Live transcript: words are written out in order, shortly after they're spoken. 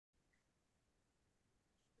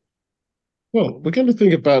Well, we're going to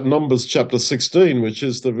think about Numbers chapter 16, which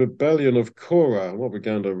is the rebellion of Korah. What we're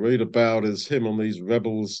going to read about is him and these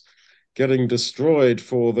rebels getting destroyed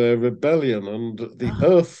for their rebellion, and the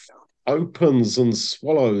earth opens and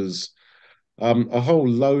swallows a whole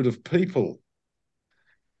load of people.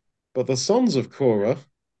 But the sons of Korah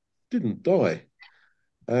didn't die.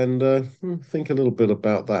 And think a little bit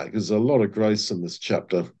about that because there's a lot of grace in this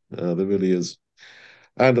chapter. There really is.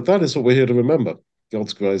 And that is what we're here to remember,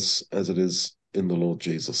 God's grace as it is in the Lord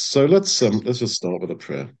Jesus. So let's just start with a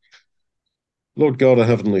prayer. Lord God, our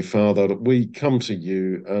Heavenly Father, we come to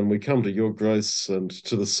you and we come to your grace and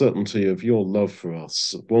to the certainty of your love for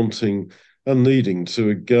us, wanting and needing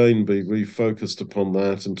to again be refocused upon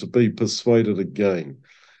that and to be persuaded again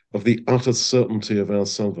of the utter certainty of our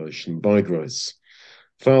salvation by grace.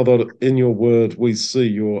 Father, in your word, we see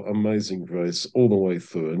your amazing grace all the way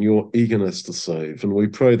through and your eagerness to save. And we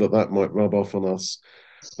pray that that might rub off on us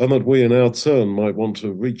and that we in our turn might want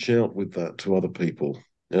to reach out with that to other people.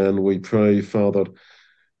 And we pray, Father,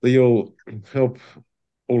 that you'll help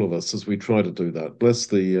all of us as we try to do that. Bless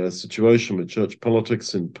the situation with church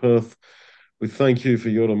politics in Perth. We thank you for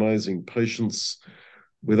your amazing patience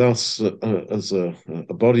with us as a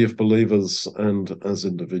body of believers and as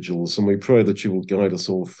individuals. And we pray that you will guide us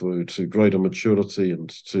all through to greater maturity and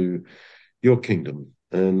to your kingdom.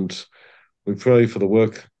 And we pray for the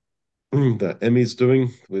work that Emmy's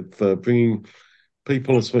doing with bringing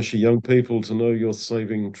people, especially young people, to know your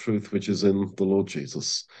saving truth, which is in the Lord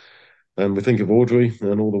Jesus. And we think of Audrey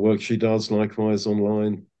and all the work she does, likewise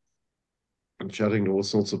online, and chatting to all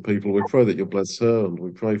sorts of people. We pray that you'll bless her, and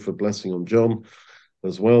we pray for blessing on John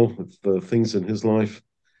as well with the things in his life.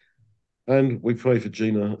 And we pray for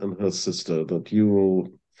Gina and her sister that you will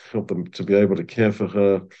help them to be able to care for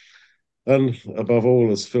her. And above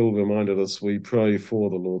all, as Phil reminded us, we pray for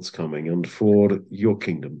the Lord's coming and for your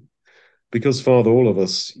kingdom. Because, Father, all of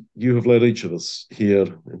us, you have led each of us here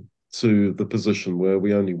to the position where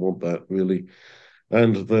we only want that, really.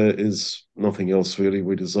 And there is nothing else really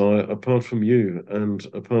we desire apart from you and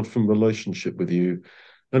apart from relationship with you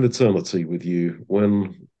and eternity with you,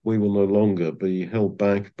 when we will no longer be held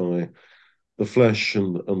back by the flesh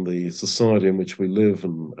and the society in which we live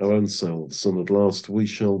and our own selves. And at last we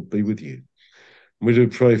shall be with you. We do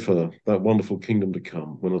pray for that wonderful kingdom to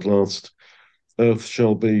come, when at last earth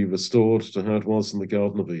shall be restored to how it was in the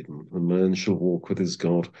Garden of Eden, and man shall walk with his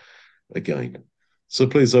God again. So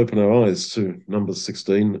please open our eyes to Numbers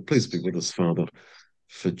 16. Please be with us, Father,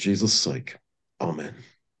 for Jesus' sake. Amen.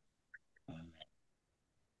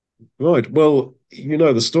 Right. Well, you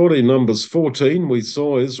know the story in Numbers 14. We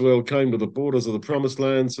saw Israel came to the borders of the promised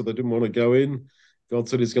land, so they didn't want to go in. God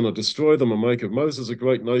said he's going to destroy them and make of Moses a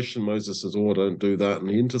great nation. Moses says, oh, don't do that. And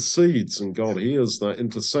he intercedes, and God hears that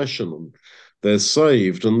intercession, and they're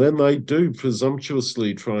saved. And then they do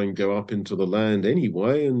presumptuously try and go up into the land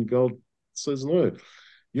anyway. And God says, no,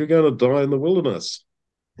 you're going to die in the wilderness.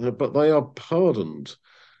 But they are pardoned.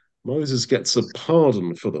 Moses gets a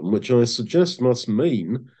pardon for them, which I suggest must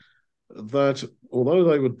mean that although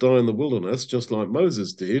they would die in the wilderness, just like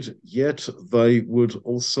Moses did, yet they would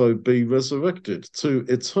also be resurrected to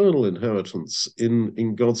eternal inheritance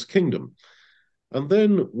in God's kingdom. And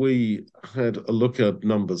then we had a look at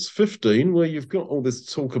Numbers 15, where you've got all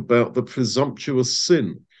this talk about the presumptuous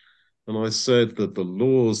sin. And I said that the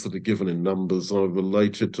laws that are given in Numbers are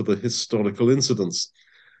related to the historical incidents.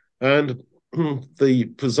 And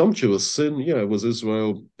the presumptuous sin, was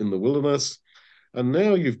Israel in the wilderness. And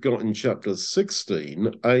now you've got in chapter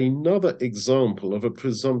 16 another example of a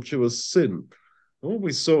presumptuous sin. And what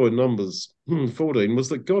we saw in Numbers 14 was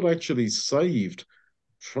that God actually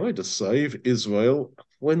tried to save Israel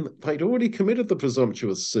when they'd already committed the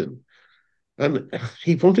presumptuous sin. And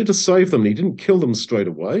he wanted to save them. He didn't kill them straight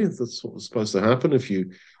away. That's what was supposed to happen if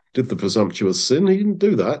you did the presumptuous sin. He didn't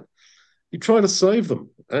do that. He tried to save them.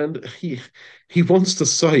 And he wants to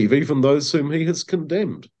save even those whom he has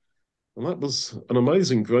condemned. And that was an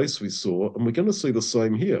amazing grace we saw, and we're going to see the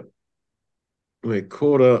same here, where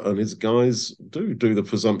Korah and his guys do the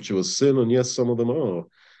presumptuous sin, and yes, some of them are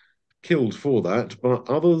killed for that, but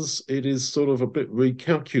others, it is sort of a bit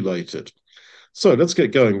recalculated. So let's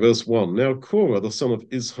get going. Verse 1. Now Korah, the son of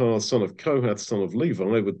Izhar, son of Kohath, son of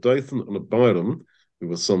Levi, with Dathan and Abiram, who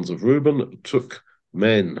were sons of Reuben, took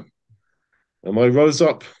men. And they rose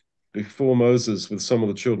up before Moses with some of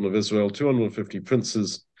the children of Israel, 250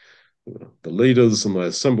 princes, the leaders, and they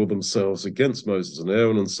assembled themselves against Moses and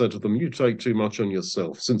Aaron and said to them, you take too much on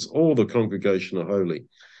yourself, since all the congregation are holy,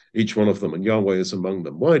 each one of them, and Yahweh is among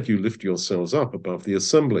them. Why do you lift yourselves up above the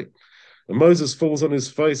assembly? And Moses falls on his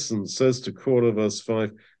face and says to Korah, verse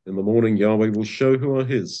 5, In the morning, Yahweh will show who are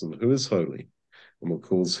his and who is holy, and will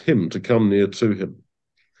cause him to come near to him.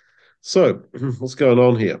 So, what's going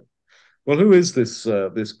on here? Well, who is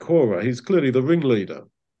this Korah? He's clearly the ringleader.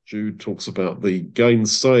 Jude talks about the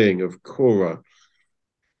gainsaying of Korah.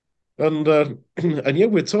 And and yet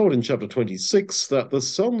we're told in chapter 26 that the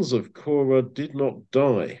sons of Korah did not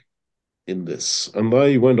die in this. And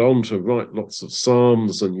they went on to write lots of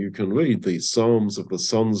psalms, and you can read these psalms of the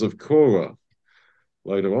sons of Korah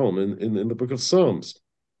later on in the book of Psalms.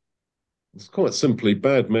 It's quite simply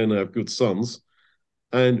bad men have good sons,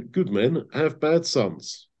 and good men have bad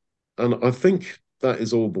sons. And I think that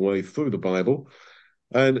is all the way through the Bible.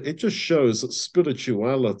 And it just shows that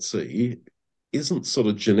spirituality isn't sort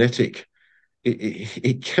of genetic.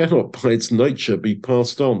 It cannot, by its nature, be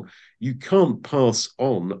passed on. You can't pass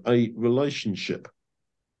on a relationship.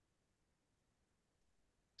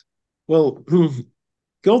 Well,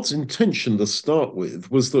 God's intention to start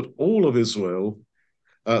with was that all of Israel,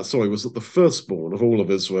 was that the firstborn of all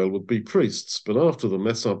of Israel would be priests. But after the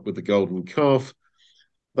mess up with the golden calf,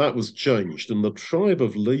 that was changed, and the tribe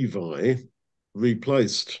of Levi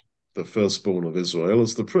replaced the firstborn of Israel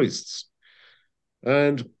as the priests.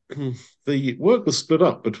 And the work was split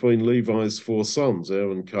up between Levi's four sons,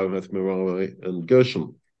 Aaron, Kohath, Merari, and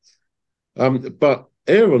Gershon. But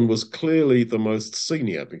Aaron was clearly the most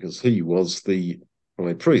senior because he was the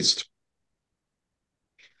high priest.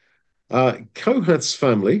 Kohath's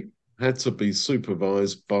family had to be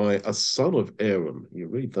supervised by a son of Aaron. You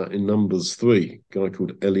read that in Numbers 3, a guy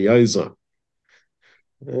called Eleazar.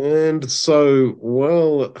 And so,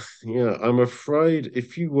 well, yeah, I'm afraid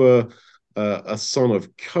if you were a son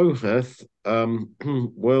of Kohath,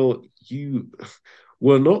 well, you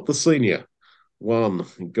were not the senior one.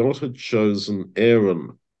 God had chosen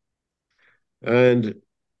Aaron. And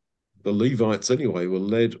the Levites, anyway, were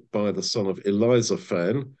led by the son of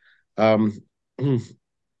Elizaphan,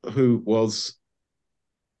 who was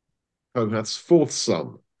Kohath's fourth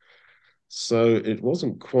son. So it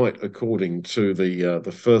wasn't quite according to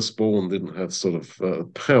the firstborn didn't have sort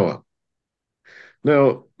of power.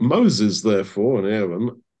 Now, Moses, therefore, and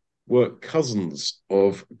Aaron were cousins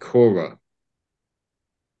of Korah.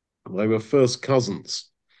 They were first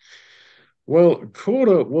cousins. Well,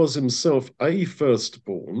 Korah was himself a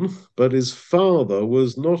firstborn, but his father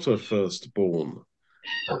was not a firstborn.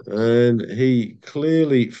 And he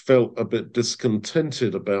clearly felt a bit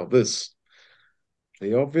discontented about this.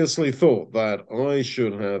 He obviously thought that I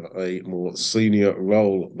should have a more senior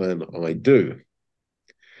role than I do.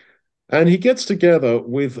 And he gets together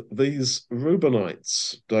with these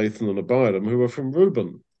Reubenites, Dathan and Abiram, who are from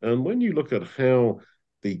Reuben. And when you look at how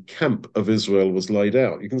the camp of Israel was laid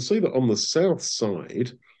out, you can see that on the south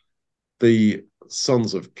side, the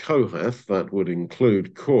sons of Kohath, that would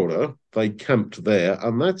include Korah, they camped there,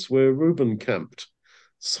 and that's where Reuben camped.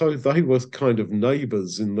 So they were kind of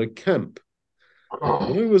neighbors in the camp.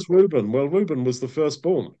 And who was Reuben? Well, Reuben was the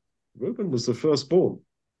firstborn. Reuben was the firstborn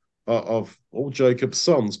of all Jacob's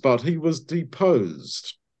sons, but he was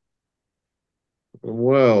deposed.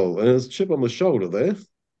 Well, there's a chip on the shoulder there.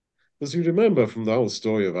 As you remember from the whole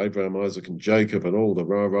story of Abraham, Isaac, and Jacob, and all the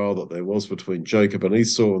rah-rah that there was between Jacob and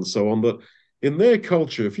Esau and so on, that in their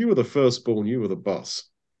culture, if you were the firstborn, you were the boss.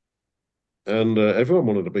 And everyone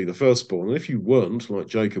wanted to be the firstborn. And if you weren't, like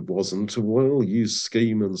Jacob wasn't, well, you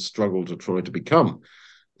scheme and struggle to try to become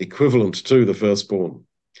equivalent to the firstborn.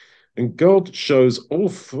 And God shows all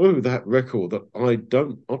through that record that I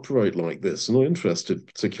don't operate like this. I'm not interested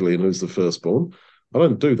particularly in who's the firstborn. I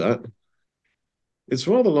don't do that. It's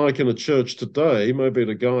rather like in a church today, maybe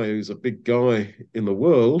the guy who's a big guy in the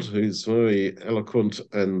world, who's very eloquent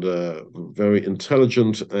and very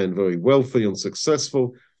intelligent and very wealthy and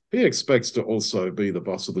successful, he expects to also be the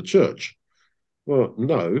boss of the church. Well,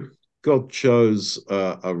 no, God chose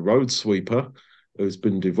a road sweeper who's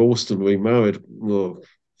been divorced and remarried a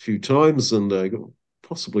few times and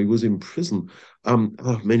possibly was in prison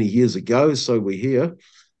many years ago, so we hear.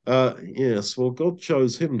 Yes, well, God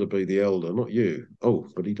chose him to be the elder, not you. Oh,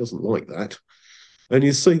 but he doesn't like that. And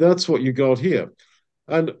you see, that's what you got here.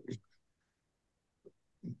 And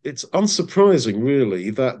it's unsurprising, really,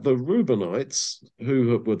 that the Reubenites,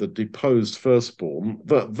 who were the deposed firstborn,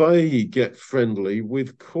 that they get friendly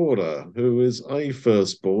with Korah, who is a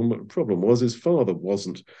firstborn. But the problem was his father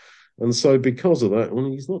wasn't. And so because of that,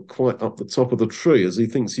 well, he's not quite up the top of the tree as he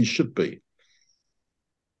thinks he should be.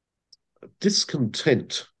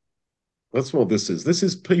 Discontent. That's what this is. This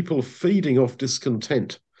is people feeding off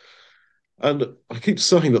discontent. And I keep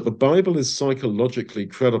saying that the Bible is psychologically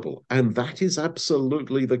credible, and that is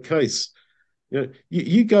absolutely the case.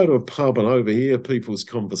 You go to a pub and overhear people's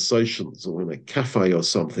conversations or in a cafe or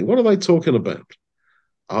something. What are they talking about?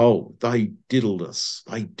 Oh, they diddled us.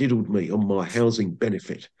 They diddled me on my housing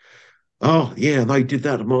benefit. Oh, yeah, they did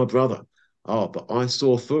that to my brother. Oh, but I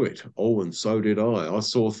saw through it. Oh, and so did I. I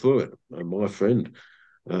saw through it. And my friend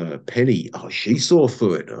Penny, oh, she saw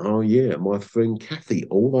through it. Oh, yeah, my friend Kathy.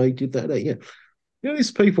 Oh, they did that. Yeah.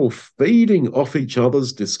 These people feeding off each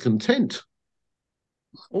other's discontent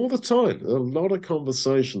all the time. A lot of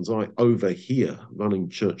conversations I overhear running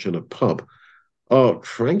church in a pub. Oh,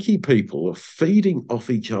 cranky people are feeding off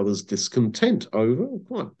each other's discontent over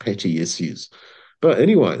quite petty issues. But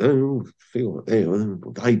anyway, they all feel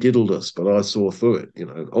they diddled us, but I saw through it.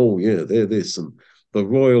 Oh yeah, they're this and the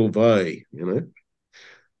royal they.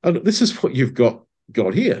 And this is what you've got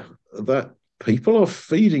here, that people are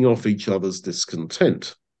feeding off each other's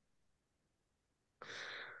discontent.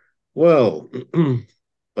 Well,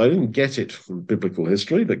 I didn't get it from biblical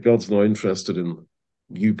history that God's not interested in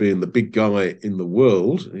you being the big guy in the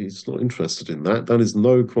world. He's not interested in that. That is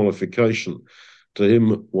no qualification to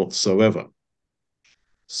him whatsoever.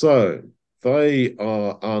 So they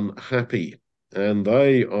are unhappy and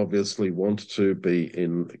they obviously want to be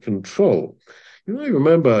in control. You may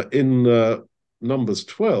remember in Numbers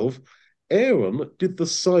 12, Aaron did the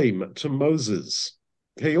same to Moses.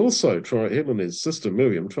 He also tried, him and his sister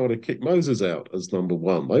Miriam tried to kick Moses out as number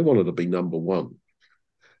one. They wanted to be number one.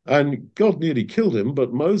 And God nearly killed him,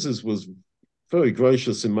 but Moses was very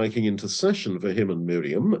gracious in making intercession for him and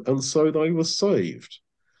Miriam, and so they were saved.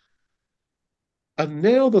 And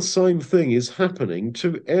now the same thing is happening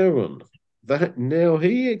to Aaron, that now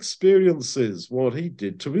he experiences what he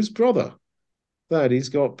did to his brother, that he's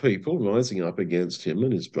got people rising up against him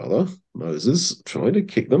and his brother, Moses, trying to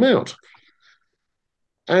kick them out.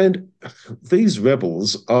 And these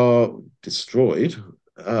rebels are destroyed,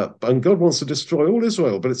 and God wants to destroy all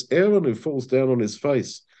Israel, but it's Aaron who falls down on his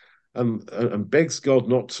face and begs God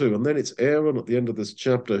not to. And then it's Aaron at the end of this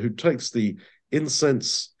chapter who takes the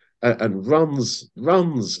incense and runs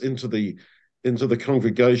into the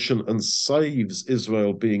congregation and saves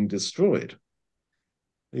Israel being destroyed.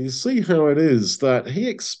 You see how it is that he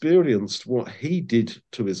experienced what he did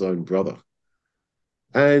to his own brother.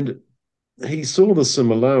 And he saw the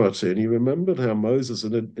similarity and he remembered how Moses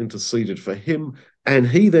had interceded for him and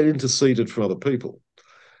he then interceded for other people.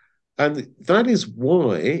 And that is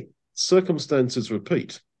why circumstances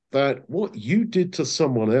repeat, that what you did to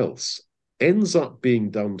someone else ends up being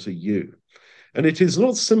done to you. And it is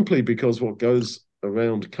not simply because what goes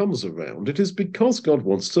around comes around, it is because God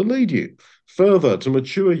wants to lead you further, to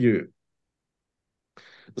mature you,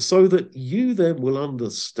 so that you then will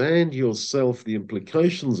understand yourself, the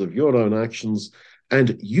implications of your own actions,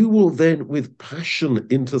 and you will then, with passion,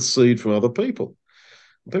 intercede for other people.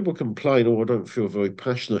 People complain, oh, I don't feel very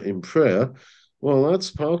passionate in prayer. Well, that's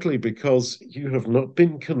partly because you have not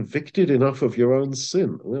been convicted enough of your own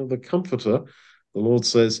sin. Well, the Comforter, the Lord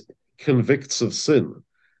says, convicts of sin.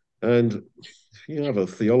 And if you have a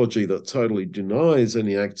theology that totally denies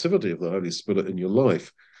any activity of the Holy Spirit in your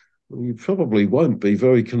life, you probably won't be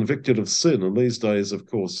very convicted of sin. And these days, of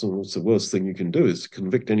course, what's the worst thing you can do is to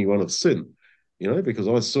convict anyone of sin, because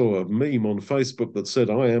I saw a meme on Facebook that said,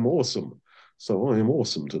 I am awesome. So I am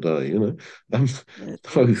awesome today,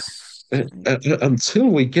 so, until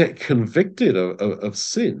we get convicted of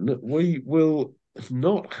sin, we will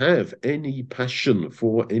not have any passion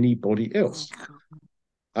for anybody else.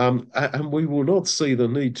 And we will not see the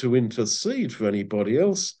need to intercede for anybody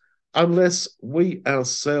else unless we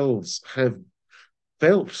ourselves have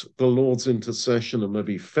felt the Lord's intercession and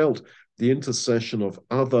maybe felt the intercession of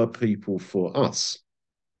other people for us.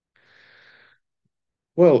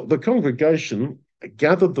 Well, the congregation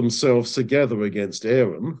gathered themselves together against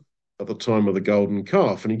Aaron at the time of the golden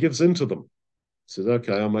calf, and he gives in to them. He says,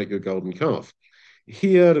 okay, I'll make you a golden calf.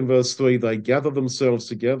 Here in verse 3, they gather themselves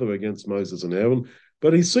together against Moses and Aaron,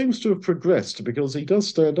 but he seems to have progressed because he does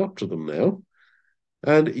stand up to them now.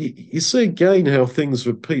 And you see again how things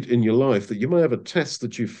repeat in your life, that you may have a test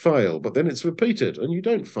that you fail, but then it's repeated and you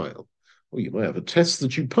don't fail. Or you may have a test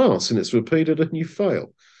that you pass and it's repeated and you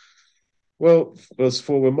fail. Well, verse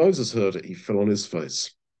 4, when Moses heard it, he fell on his face.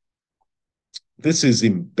 This is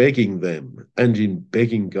in begging them and in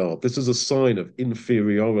begging God. This is a sign of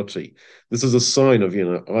inferiority. This is a sign of,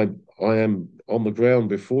 I am on the ground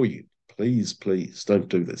before you. Please, please, don't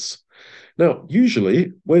do this. Now,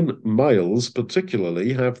 usually when males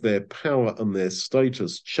particularly have their power and their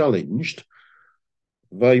status challenged,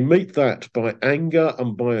 they meet that by anger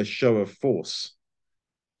and by a show of force.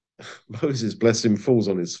 Moses, bless him, falls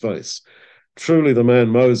on his face. Truly, the man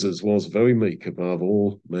Moses was very meek above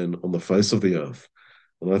all men on the face of the earth.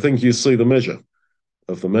 And I think you see the measure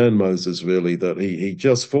of the man Moses, really, that he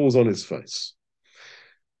just falls on his face.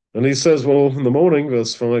 And he says, well, in the morning,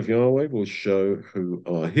 verse 5, Yahweh will show who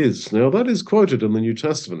are his. Now, that is quoted in the New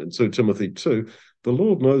Testament in 2 Timothy 2. The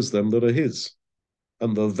Lord knows them that are his,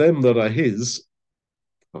 and the them that are his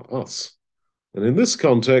are us. And in this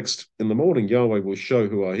context, in the morning, Yahweh will show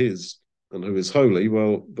who are his and who is holy.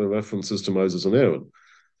 Well, the reference is to Moses and Aaron.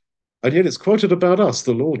 And yet it's quoted about us.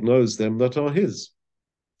 The Lord knows them that are his,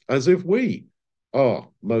 as if we are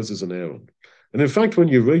Moses and Aaron. And in fact, when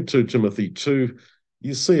you read 2 Timothy 2,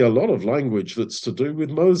 you see a lot of language that's to do with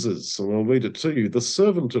Moses. And I'll read it to you. The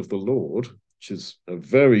servant of the Lord, which is a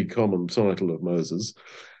very common title of Moses,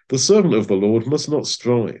 the servant of the Lord must not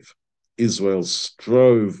strive. Israel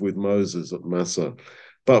strove with Moses at Massah,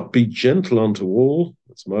 but be gentle unto all.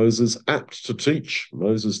 That's Moses, apt to teach.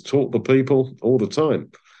 Moses taught the people all the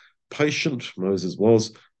time. Patient, Moses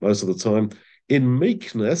was most of the time. In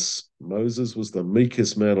meekness, Moses was the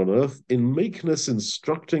meekest man on earth. In meekness,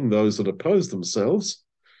 instructing those that oppose themselves,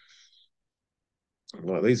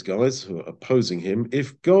 like these guys who are opposing him,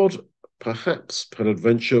 if God perhaps,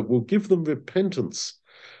 peradventure, will give them repentance.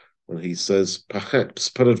 And he says, perhaps,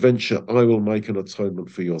 peradventure, I will make an atonement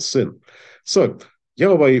for your sin. So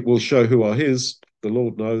Yahweh will show who are his. The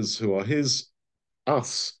Lord knows who are his,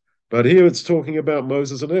 us. But here it's talking about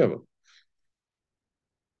Moses and Aaron.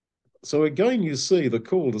 So again, you see the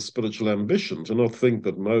call to spiritual ambition, to not think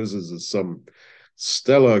that Moses is some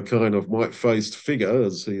stellar kind of white-faced figure,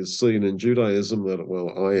 as he is seen in Judaism, that,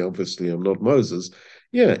 well, I obviously am not Moses.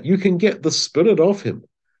 Yeah, you can get the spirit of him.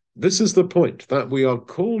 This is the point, that we are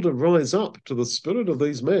called to rise up to the spirit of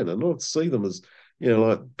these men and not see them as,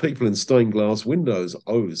 like people in stained glass windows.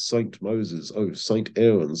 Oh, Saint Moses. Oh, Saint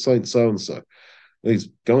Aaron, Saint so-and-so. These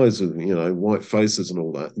guys with, white faces and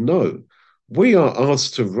all that. No, we are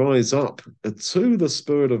asked to rise up to the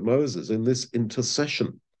spirit of Moses in this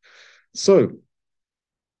intercession. So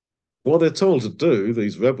what they're told to do,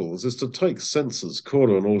 these rebels, is to take censers,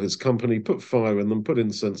 Korah and all his company, put fire in them, put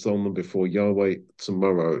incense on them before Yahweh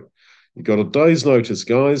tomorrow. You've got a day's notice,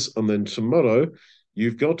 guys, and then tomorrow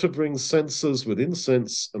you've got to bring censers with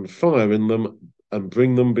incense and fire in them and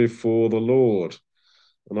bring them before the Lord.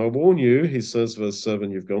 And I warn you, he says, verse 7,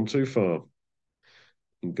 you've gone too far.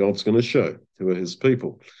 And God's going to show who are his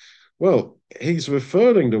people. Well, he's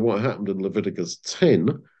referring to what happened in Leviticus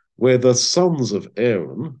 10, where the sons of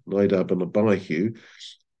Aaron, Nadab and Abihu,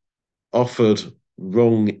 offered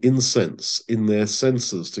wrong incense in their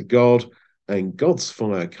censers to God, and God's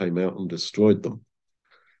fire came out and destroyed them.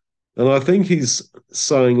 And I think he's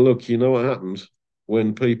saying, look, you know what happened?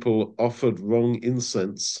 When people offered wrong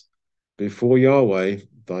incense before Yahweh,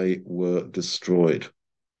 they were destroyed.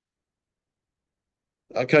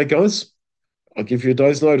 Okay, guys, I'll give you a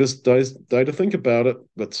day's notice, day to think about it.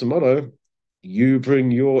 But tomorrow, you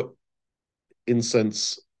bring your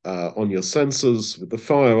incense on your censers with the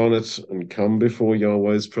fire on it and come before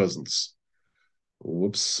Yahweh's presence.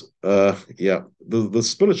 Whoops. Yeah, the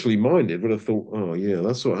spiritually minded would have thought, oh, yeah,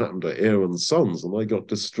 that's what happened to Aaron's sons, and they got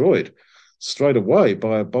destroyed straight away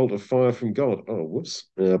by a bolt of fire from God. Oh, whoops.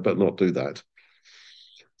 Yeah, but not do that.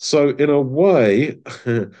 So, in a way,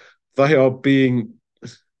 they are being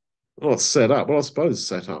not set up. Well, I suppose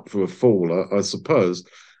set up for a fall, I suppose.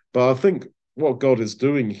 But I think what God is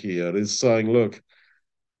doing here is saying, look,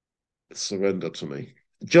 surrender to me.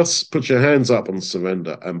 Just put your hands up and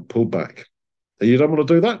surrender and pull back. You don't want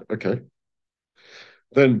to do that? Okay.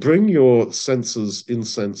 Then bring your censers,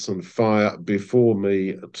 incense, and fire before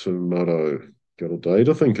me tomorrow. Got a day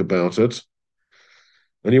to think about it.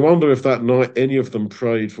 And you wonder if that night any of them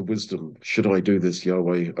prayed for wisdom. Should I do this,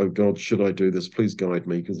 Yahweh? Oh God, should I do this? Please guide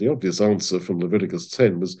me. Because the obvious answer from Leviticus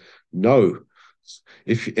 10 was no.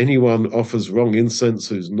 If anyone offers wrong incense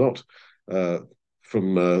who's not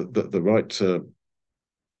from the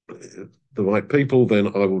right people, then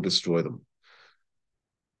I will destroy them.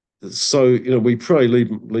 So, we pray,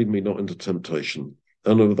 lead me not into temptation.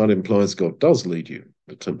 And that implies God does lead you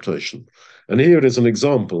to temptation. And here it is an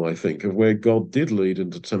example, I think, of where God did lead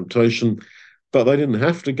into temptation, but they didn't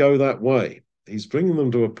have to go that way. He's bringing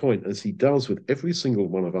them to a point, as he does with every single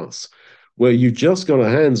one of us, where you just got a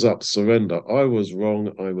hands up surrender. I was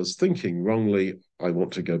wrong. I was thinking wrongly. I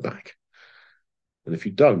want to go back. And if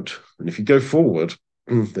you don't, and if you go forward,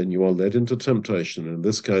 then you are led into temptation, and in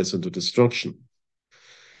this case, into destruction.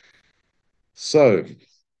 So,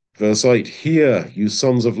 verse 8, hear, you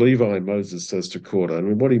sons of Levi, Moses says to Korah. I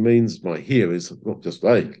mean, what he means by hear is not just,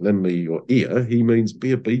 hey, lend me your ear. He means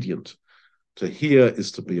be obedient. To hear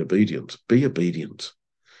is to be obedient. Be obedient.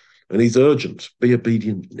 And he's urgent. Be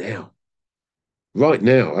obedient now. Right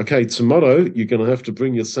now. Okay, tomorrow you're going to have to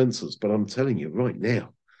bring your censers, but I'm telling you right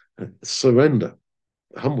now, surrender,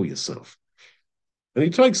 humble yourself. And he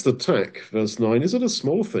takes the tack, verse 9. Is it a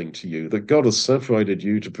small thing to you that God has separated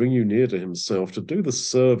you to bring you near to himself, to do the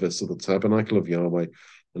service of the tabernacle of Yahweh,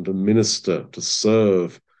 and to minister, to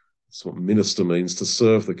serve? That's what minister means, to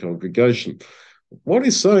serve the congregation. What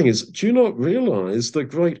he's saying is, do you not realize the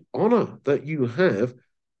great honor that you have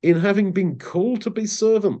in having been called to be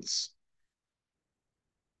servants?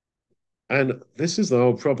 And this is the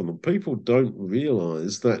whole problem. People don't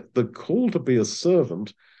realize that the call to be a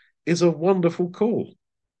servant is a wonderful call.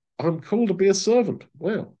 I'm called to be a servant.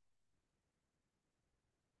 Wow.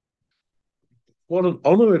 What an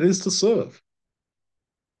honor it is to serve.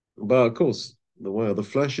 But of course, the way of the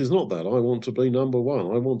flesh is not that. I want to be number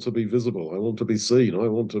one. I want to be visible. I want to be seen. I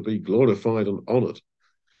want to be glorified and honored.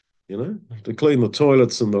 You know, to clean the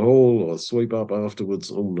toilets in the hall or sweep up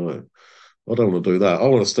afterwards. Oh, no, I don't want to do that. I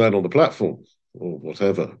want to stand on the platform or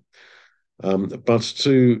whatever. But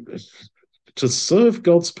to serve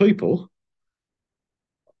God's people,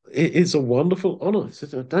 it is a wonderful honor.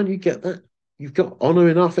 Don't you get that? You've got honor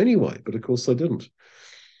enough anyway. But of course, they didn't.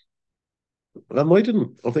 And they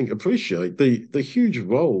didn't, I think, appreciate the huge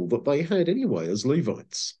role that they had anyway as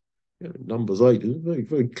Levites. You know, Numbers 8 is very,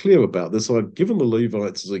 very clear about this. I've given the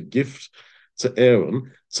Levites as a gift to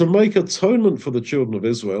Aaron to make atonement for the children of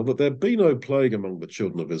Israel, that there be no plague among the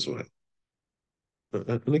children of Israel.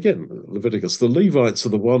 And again, Leviticus, the Levites are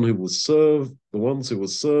the ones who will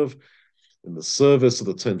serve in the service of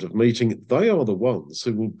the tent of meeting. They are the ones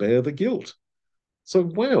who will bear the guilt. So,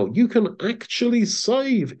 wow, you can actually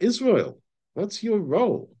save Israel. That's your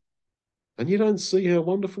role. And you don't see how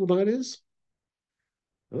wonderful that is?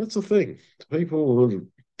 And that's the thing. People are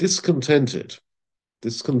discontented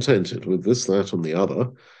with this, that, and the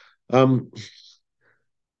other.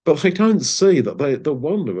 But they don't see that the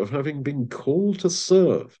wonder of having been called to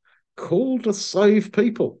serve, called to save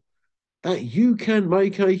people, that you can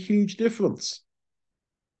make a huge difference.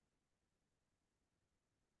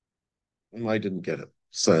 And they didn't get it,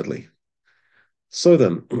 sadly. So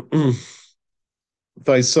then,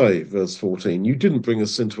 they say, verse 14, you didn't bring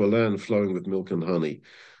us into a land flowing with milk and honey,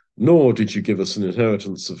 nor did you give us an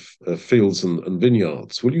inheritance of fields and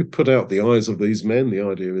vineyards. Will you put out the eyes of these men? The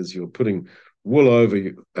idea is you're putting wool over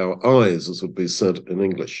our eyes, as would be said in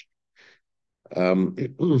English.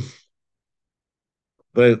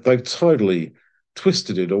 They've totally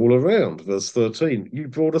twisted it all around. Verse 13, you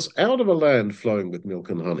brought us out of a land flowing with milk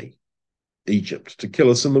and honey, Egypt, to kill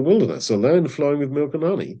us in the wilderness, a land flowing with milk and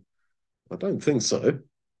honey. I don't think so.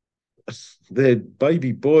 Their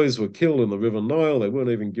baby boys were killed in the River Nile. They weren't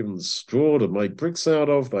even given straw to make bricks out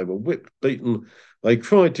of. They were whipped, beaten. They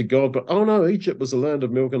cried to God, but oh no, Egypt was a land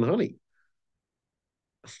of milk and honey.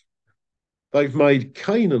 They've made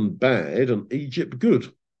Canaan bad and Egypt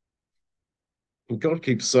good. And God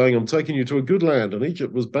keeps saying, I'm taking you to a good land, and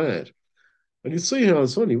Egypt was bad. And you see how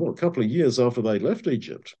it's only, a couple of years after they left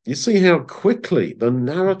Egypt. You see how quickly the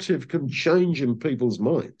narrative can change in people's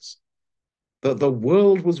minds. That the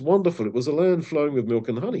world was wonderful. It was a land flowing with milk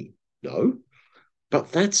and honey. No,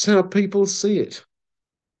 but that's how people see it.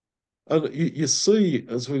 And you see,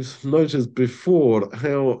 as we've noticed before,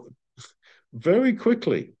 how very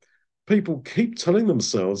quickly people keep telling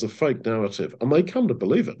themselves a fake narrative and they come to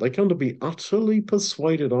believe it. They come to be utterly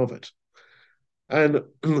persuaded of it. And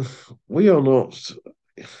we are not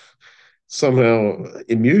somehow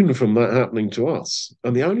immune from that happening to us.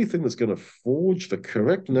 And the only thing that's going to forge the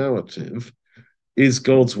correct narrative is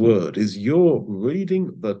God's word, is you're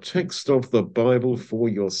reading the text of the Bible for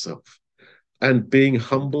yourself and being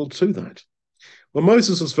humble to that. Well,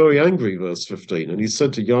 Moses was very angry, verse 15, and he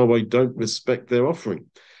said to Yahweh, don't respect their offering.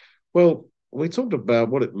 Well, we talked about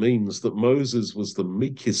what it means that Moses was the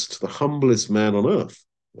meekest, the humblest man on earth,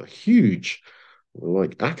 a huge,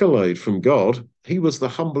 accolade from God. He was the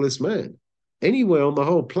humblest man anywhere on the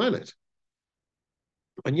whole planet.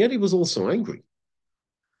 And yet he was also angry.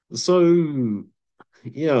 So,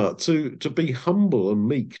 yeah, to be humble and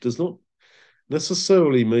meek does not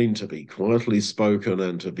necessarily mean to be quietly spoken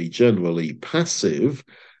and to be generally passive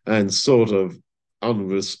and sort of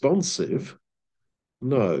unresponsive.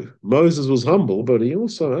 No, Moses was humble, but he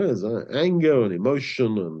also has anger and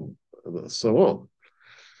emotion and so on.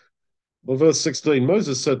 Well, verse 16,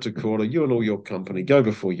 Moses said to Korah, you and all your company, go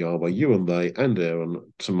before Yahweh, you and they and Aaron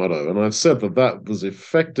tomorrow. And I've said that was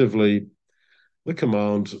effectively the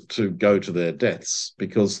command to go to their deaths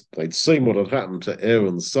because they'd seen what had happened to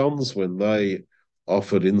Aaron's sons when they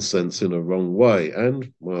offered incense in a wrong way.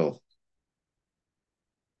 And, well,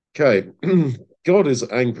 okay, God is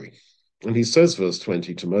angry. And he says, verse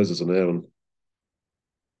 20, to Moses and Aaron,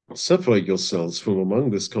 separate yourselves from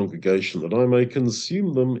among this congregation that I may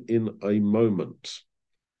consume them in a moment.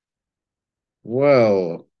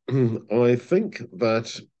 Well, I think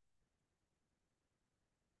that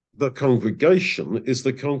the congregation is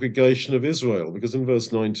the congregation of Israel, because in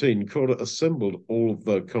verse 19, Korah assembled all of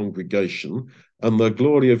the congregation, and the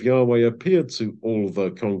glory of Yahweh appeared to all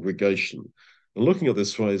the congregation. And looking at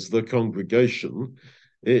this phrase, the congregation,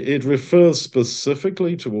 it refers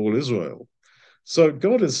specifically to all Israel. So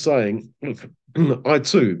God is saying, look,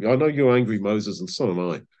 I know you're angry, Moses, and so am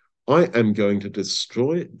I. I am going to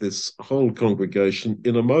destroy this whole congregation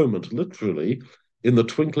in a moment, literally in the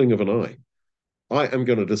twinkling of an eye. I am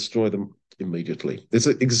going to destroy them immediately. It's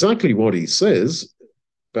exactly what he says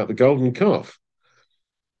about the golden calf.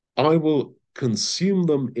 I will consume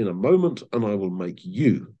them in a moment, and I will make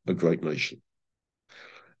you a great nation.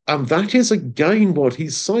 And that is again what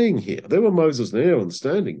he's saying here. There were Moses and Aaron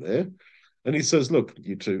standing there, and he says, look,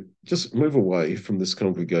 you two, just move away from this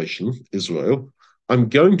congregation, Israel. I'm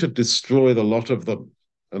going to destroy the lot of them.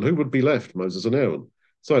 And who would be left? Moses and Aaron.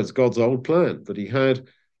 So it's God's old plan that he had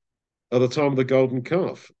at the time of the golden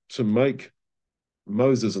calf to make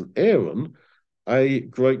Moses and Aaron a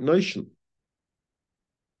great nation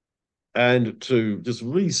and to just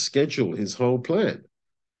reschedule his whole plan.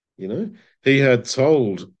 You know, he had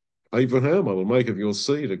told Abraham, I will make of your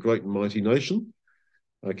seed a great and mighty nation.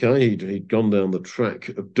 Okay, he'd gone down the track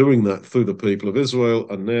of doing that through the people of Israel,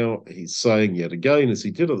 and now he's saying yet again, as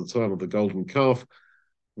he did at the time of the golden calf,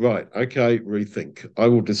 right, okay, rethink. I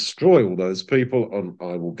will destroy all those people, and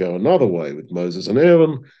I will go another way with Moses and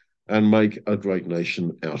Aaron and make a great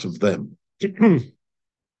nation out of them.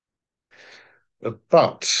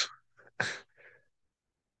 But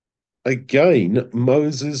again,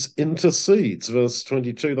 Moses intercedes. Verse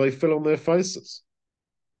 22, they fell on their faces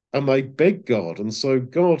and they beg God. And so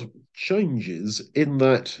God changes in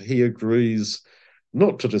that he agrees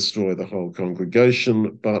not to destroy the whole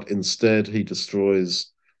congregation, but instead he destroys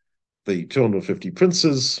the 250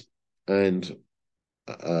 princes and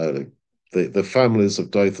the families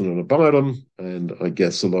of Dathan and Abiram, and I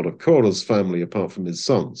guess a lot of Korah's family apart from his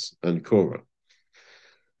sons and Korah.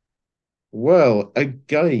 Well,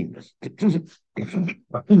 again,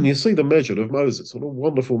 you see the measure of Moses. What a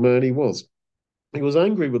wonderful man he was. He was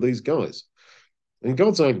angry with these guys, and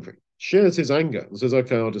God's angry, shares his anger, and says,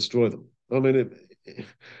 okay, I'll destroy them. I mean,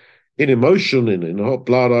 in emotion, in hot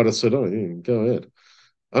blood, I'd have said, oh, yeah, go ahead.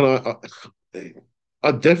 And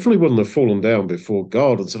I definitely wouldn't have fallen down before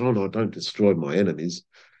God and said, oh, no, don't destroy my enemies,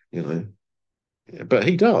 you know. Yeah, but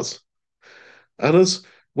he does. And as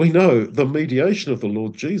we know, the mediation of the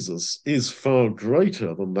Lord Jesus is far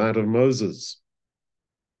greater than that of Moses.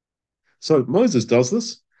 So Moses does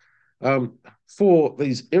this for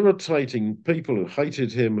these irritating people who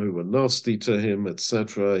hated him, who were nasty to him,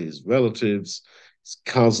 etc., his relatives, his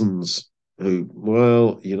cousins, who,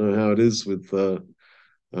 well, you know how it is with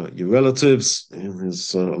your relatives.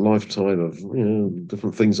 There's a lifetime of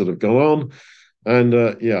different things that have gone on.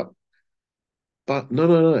 And yeah, but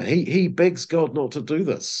no. He begs God not to do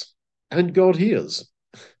this. And God hears.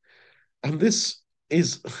 And this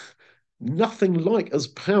is nothing like as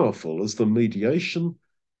powerful as the mediation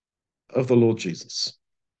of the Lord Jesus.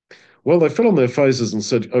 Well, they fell on their faces and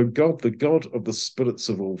said, oh God, the God of the spirits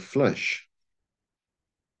of all flesh.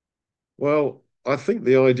 Well, I think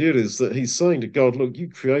the idea is that he's saying to God, look, you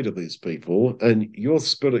created these people and your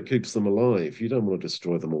spirit keeps them alive. You don't want to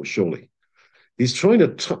destroy them all, surely. He's trying to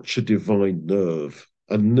touch a divine nerve,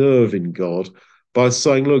 a nerve in God, by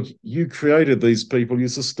saying, look, you created these people, you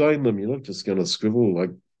sustain them. You're not just going to scribble like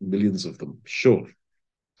millions of them, surely.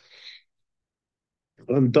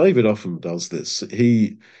 And David often does this.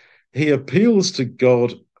 He appeals to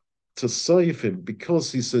God to save him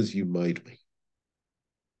because he says, you made me.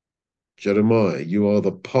 Jeremiah, you are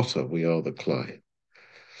the potter, we are the clay.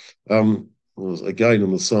 Again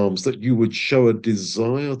in the Psalms, that you would show a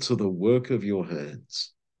desire to the work of your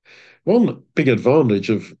hands. One big advantage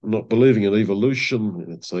of not believing in evolution,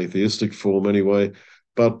 in its atheistic form anyway,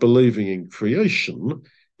 but believing in creation,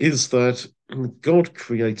 is that God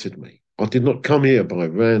created me. I did not come here by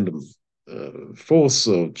random force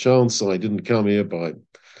or chance. I didn't come here by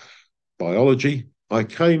biology. I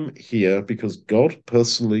came here because God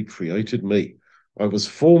personally created me. I was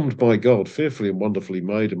formed by God, fearfully and wonderfully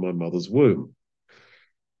made in my mother's womb.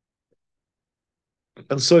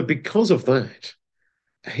 And so because of that,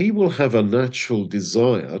 he will have a natural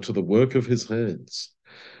desire to the work of his hands.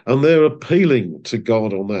 And they're appealing to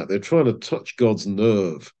God on that. They're trying to touch God's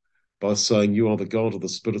nerve by saying, "You are the God of the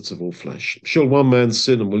spirits of all flesh. Shall one man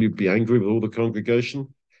sin, and will you be angry with all the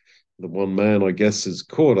congregation?" The one man, I guess, is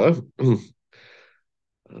Korah.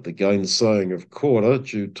 The gainsaying of Korah,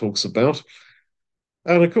 Jude talks about.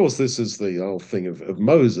 And of course, this is the whole thing of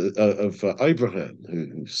Moses, of Abraham,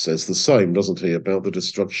 who says the same, doesn't he, about the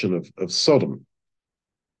destruction of Sodom.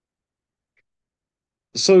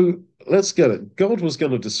 So let's get it. God was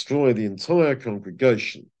going to destroy the entire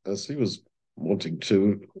congregation, as he was wanting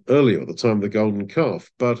to earlier at the time of the golden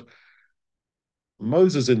calf. But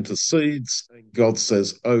Moses intercedes, and God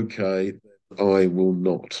says, "Okay, I will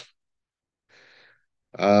not.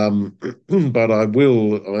 But I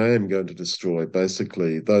am going to destroy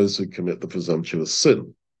basically those who commit the presumptuous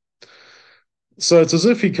sin." So it's as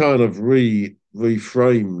if he kind of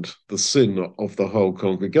reframed the sin of the whole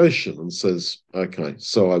congregation and says, "Okay,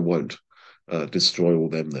 so I won't destroy all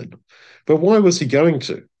them then." But why was he going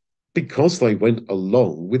to? Because they went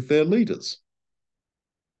along with their leaders.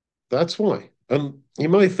 That's why. And you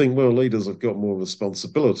may think, well, leaders have got more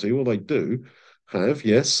responsibility. Well, they do have,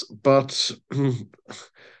 yes, but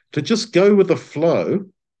to just go with the flow,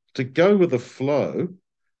 to go with the flow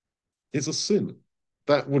is a sin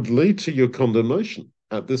that would lead to your condemnation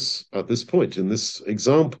at this point in this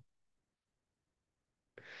example.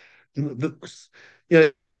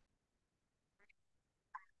 Yeah,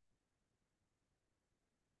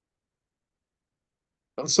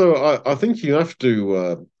 so I think you have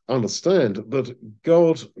to understand that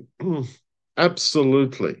God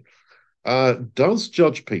absolutely does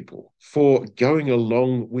judge people for going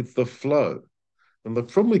along with the flow. And the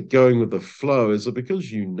problem with going with the flow is that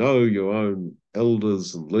because you know your own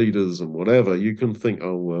elders and leaders and whatever, you can think,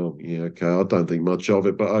 "Oh, well, yeah, okay, I don't think much of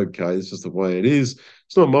it, but okay, it's just the way it is.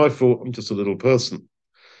 It's not my fault. I'm just a little person."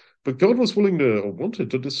 But God was willing to, or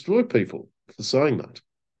wanted to destroy people for saying that,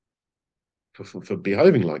 for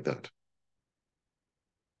behaving like that.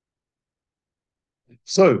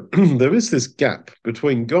 So there is this gap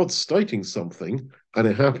between God stating something and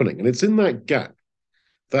it happening. And it's in that gap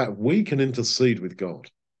that we can intercede with God.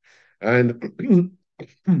 And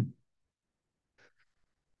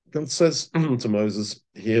God says to Moses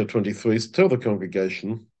here, 23, "Tell the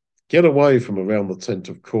congregation, get away from around the tent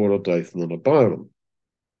of Korah, Dathan, and Abiram."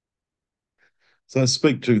 So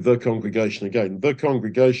speak to the congregation again. The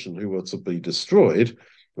congregation who were to be destroyed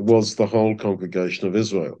was the whole congregation of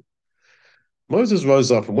Israel. Moses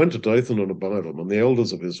rose up and went to Dathan and Abiram, and the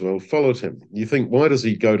elders of Israel followed him. You think, why does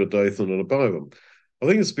he go to Dathan and Abiram? I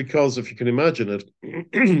think it's because, if you can imagine it,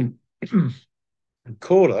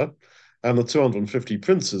 Korah and the 250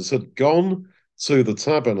 princes had gone to the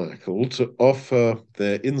tabernacle to offer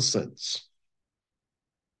their incense.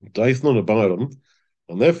 Dathan and Abiram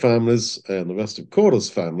and their families and the rest of Korah's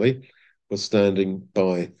family were standing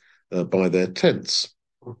by their tents.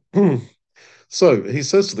 So he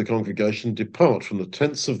says to the congregation, "Depart from the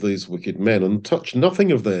tents of these wicked men and touch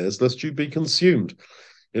nothing of theirs, lest you be consumed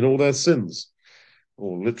in all their sins."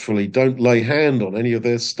 Or literally, don't lay hand on any of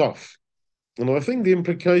their stuff. And I think the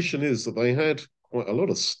implication is that they had quite a lot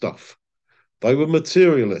of stuff. They were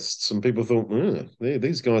materialists, and people thought,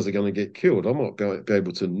 these guys are going to get killed. I might be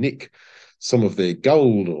able to nick some of their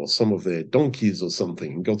gold or some of their donkeys or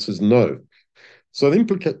something. And God says, no. So the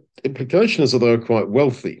implication is that they were quite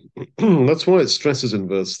wealthy. That's why it stresses in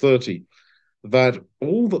verse 30 that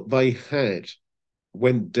all that they had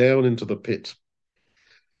went down into the pit.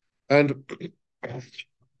 And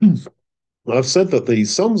I've said that the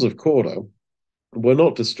sons of Korah were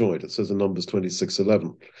not destroyed. It says in Numbers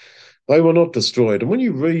 26:11. They were not destroyed. And when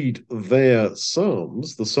you read their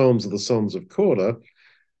psalms, the psalms of the sons of Korah,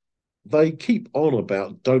 they keep on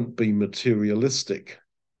about don't be materialistic.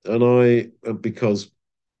 Because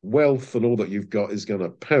wealth and all that you've got is going to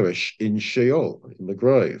perish in sheol, in the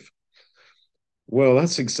grave. Well,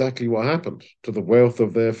 that's exactly what happened to the wealth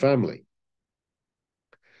of their family.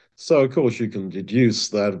 So, of course, you can deduce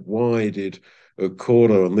that why did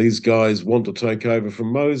Korah and these guys want to take over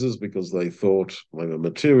from Moses? Because they thought they were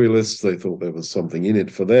materialists. They thought there was something in it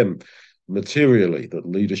for them materially, that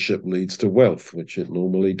leadership leads to wealth, which it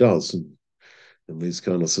normally does in these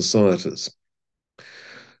kind of societies.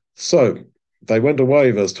 So they went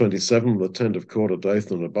away, verse 27, the tent of Korah,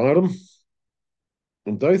 Dathan, and Abiram.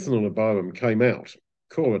 And Dathan and Abiram came out.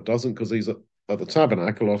 Korah doesn't, because he's at the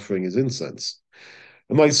tabernacle offering his incense.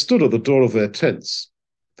 And they stood at the door of their tents,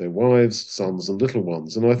 their wives, sons, and little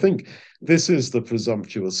ones. And I think this is the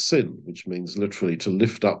presumptuous sin, which means literally to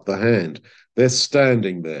lift up the hand. They're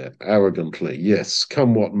standing there arrogantly. Yes,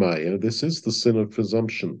 come what may. This is the sin of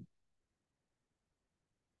presumption.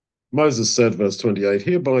 Moses said, verse 28,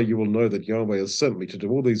 "Hereby you will know that Yahweh has sent me to do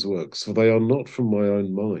all these works, for they are not from my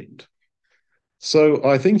own mind." So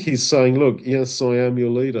I think he's saying, look, yes, I am your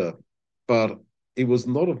leader, but it was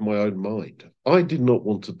not of my own mind. I did not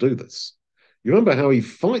want to do this. You remember how he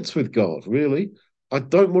fights with God, really? I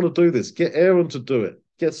don't want to do this. Get Aaron to do it.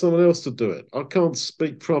 Get someone else to do it. I can't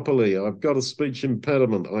speak properly. I've got a speech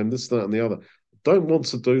impediment. I'm this, that, and the other. Don't want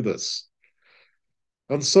to do this.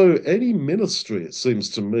 And so any ministry, it seems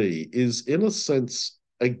to me, is in a sense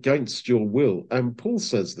against your will. And Paul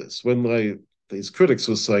says this when these critics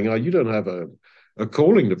were saying, oh, you don't have a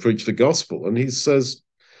calling to preach the gospel. And he says,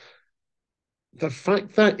 the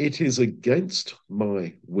fact that it is against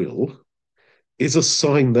my will is a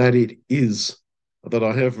sign that it is, that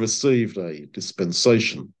I have received a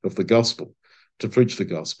dispensation of the gospel to preach the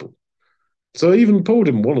gospel. So even Paul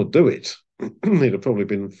didn't want to do it. He'd have probably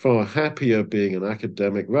been far happier being an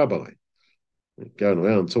academic rabbi, going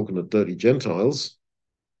around talking to dirty Gentiles.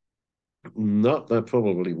 No, that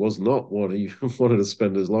probably was not what he wanted to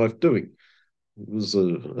spend his life doing. He was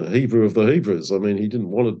a Hebrew of the Hebrews. I mean, he didn't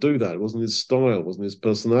want to do that. It wasn't his style, it wasn't his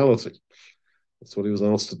personality. That's what he was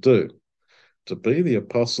asked to do, to be the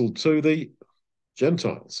apostle to the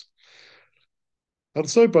Gentiles. And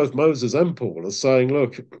so both Moses and Paul are saying,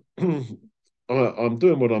 look, I'm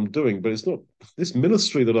doing what I'm doing, but it's not, this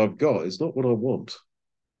ministry that I've got is not what I want.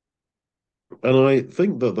 And I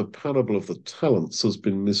think that the parable of the talents has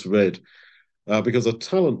been misread because a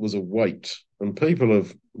talent was a weight, and people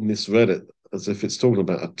have misread it as if it's talking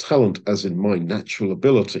about a talent as in my natural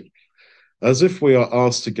ability, as if we are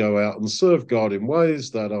asked to go out and serve God in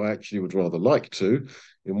ways that I actually would rather like to,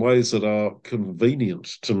 in ways that are convenient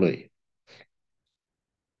to me.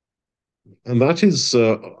 And that is,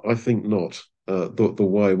 I think, not the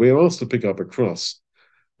way. We are asked to pick up a cross.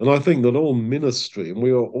 And I think that all ministry, and we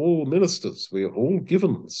are all ministers, we are all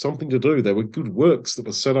given something to do. There were good works that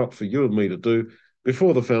were set up for you and me to do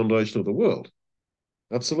before the foundation of the world.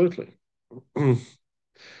 Absolutely.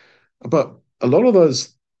 But a lot of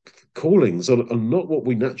those callings are not what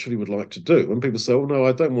we naturally would like to do. When people say, oh, no,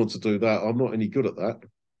 I don't want to do that, I'm not any good at that.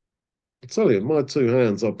 I tell you, in my two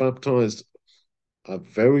hands, I baptized a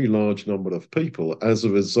very large number of people as a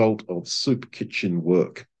result of soup kitchen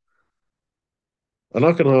work. And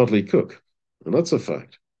I can hardly cook. And that's a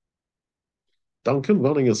fact. Duncan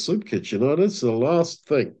running a soup kitchen, oh, that's the last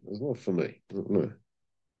thing. It's not for me. No.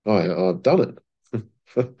 I've done it.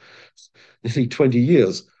 For nearly 20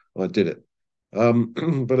 years, I did it.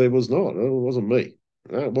 But it was not. It wasn't me.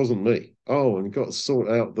 That wasn't me. Oh, and got to sort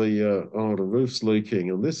out the roof's leaking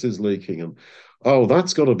and this is leaking and oh,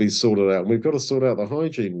 that's got to be sorted out. And we've got to sort out the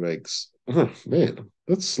hygiene regs. Oh, man,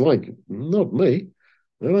 that's like not me.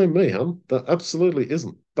 That ain't me, hon. That absolutely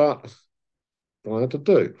isn't. But I had to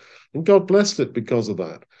do, and God blessed it because of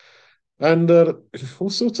that, and all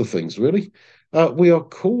sorts of things really. We are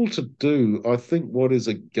called to do, I think, what is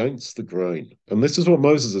against the grain, and this is what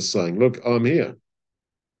Moses is saying. Look, I'm here.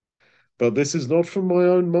 But this is not from my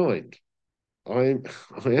own mind. I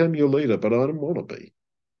I am your leader, but I don't want to be.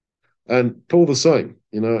 And Paul the same,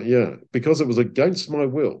 yeah, because it was against my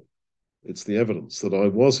will. It's the evidence that I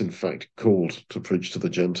was in fact called to preach to the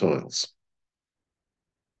Gentiles.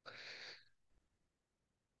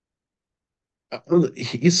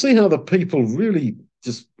 You see how the people really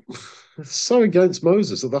just so against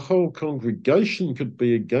Moses that the whole congregation could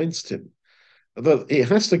be against him. That it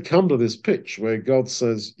has to come to this pitch where God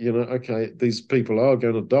says, okay, these people are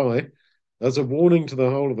going to die as a warning to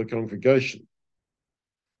the whole of the congregation.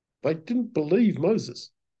 They didn't believe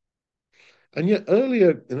Moses. And yet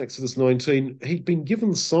earlier in Exodus 19, he'd been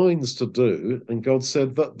given signs to do, and God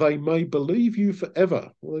said that they may believe you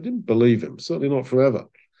forever. Well, they didn't believe him, certainly not forever.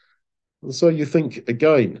 And so you think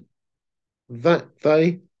again, that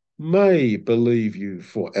they may believe you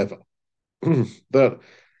forever. That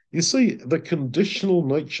you see the conditional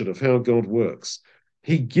nature of how God works.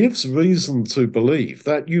 He gives reason to believe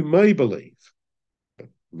that you may believe.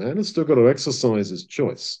 Man has still got to exercise his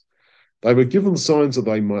choice. They were given signs that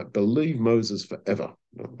they might believe Moses forever.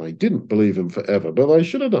 They didn't believe him forever, but they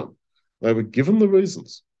should have done. They were given the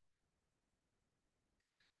reasons.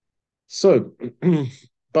 So,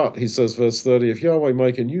 but he says, verse 30, if Yahweh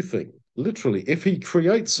make a new thing, literally, if he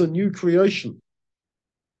creates a new creation,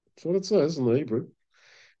 that's what it says in the Hebrew.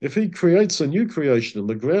 If he creates a new creation and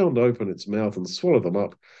the ground open its mouth and swallow them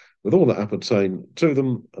up with all that appertain to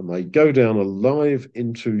them, and they go down alive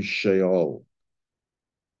into sheol.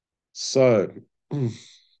 So,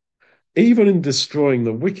 even in destroying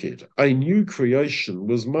the wicked, a new creation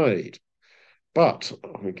was made. But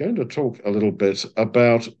we're going to talk a little bit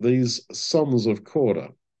about these sons of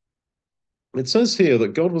Korah. It says here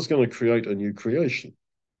that God was going to create a new creation.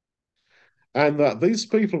 and that these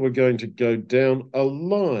people were going to go down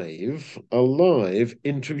alive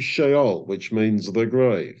into sheol, which means the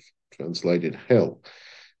grave, translated hell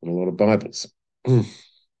in a lot of Bibles.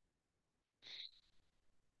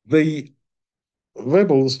 The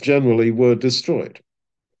rebels generally were destroyed.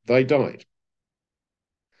 They died.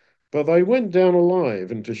 But they went down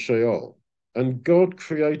alive into Sheol, and God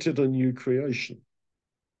created a new creation.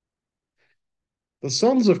 The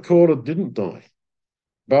sons of Korah didn't die,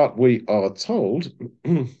 but we are told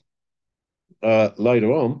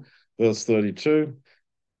later on, verse 32,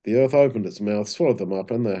 the earth opened its mouth, swallowed them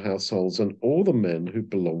up and their households, and all the men who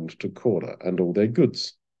belonged to Korah and all their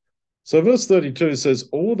goods. So verse 32 says,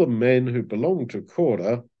 all the men who belonged to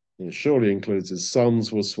Korah, and surely includes his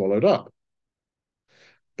sons, were swallowed up.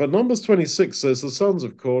 But Numbers 26 says the sons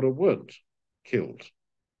of Korah weren't killed.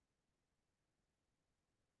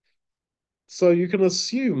 So you can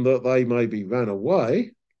assume that they maybe ran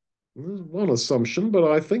away. There's one assumption, but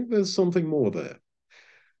I think there's something more there.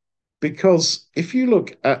 Because if you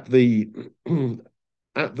look at the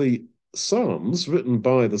at the Psalms written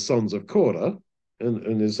by the sons of Korah,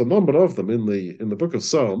 and there's a number of them in the book of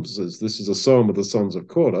Psalms, as this is a psalm of the sons of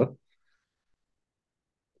Korah,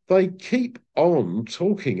 they keep on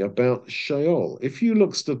talking about Sheol. If you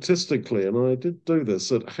look statistically, and I did do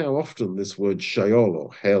this, at how often this word Sheol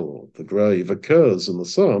or hell or the grave occurs in the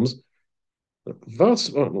Psalms, a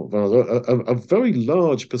very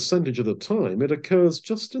large percentage of the time, it occurs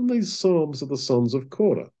just in these Psalms of the sons of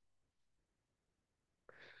Korah.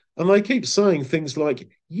 And they keep saying things like,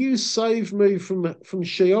 you saved me from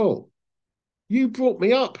Sheol. You brought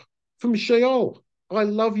me up from Sheol. I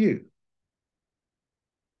love you.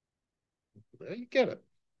 There you get it.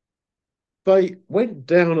 They went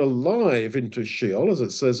down alive into Sheol, as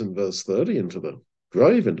it says in verse 30, into the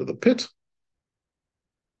grave, into the pit.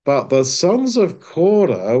 But the sons of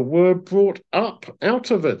Korah were brought up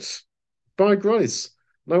out of it by grace.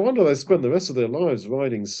 No wonder they spend the rest of their lives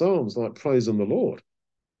writing psalms like praising the Lord.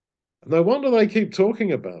 No wonder they keep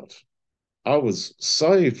talking about, I was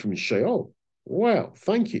saved from Sheol. Wow,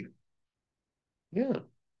 thank you. Yeah.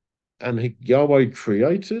 And Yahweh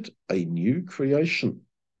created a new creation.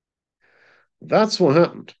 That's what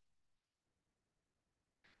happened.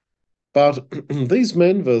 But these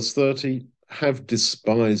men, verse 30, have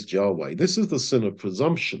despised Yahweh. This is the sin of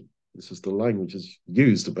presumption. This is the language is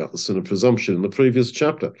used about the sin of presumption in the previous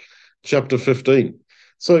chapter, chapter 15.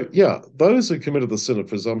 So, yeah, those who committed the sin of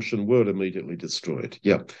presumption were immediately destroyed.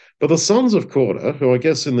 Yeah. But the sons of Korah, who I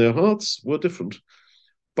guess in their hearts were different,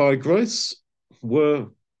 by grace were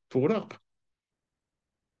brought up.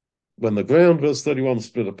 When the ground, verse 31,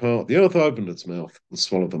 split apart, the earth opened its mouth and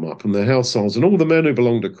swallowed them up, and their households, and all the men who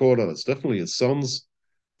belonged to Korah, that's definitely his sons,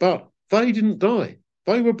 but they didn't die.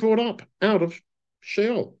 They were brought up out of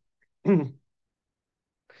Sheol.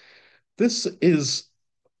 This is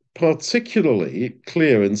particularly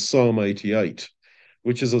clear in Psalm 88,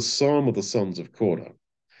 which is a psalm of the sons of Korah.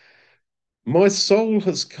 My soul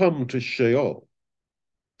has come to Sheol,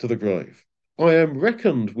 to the grave. I am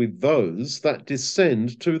reckoned with those that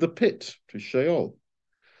descend to the pit, to Sheol.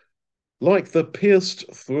 Like the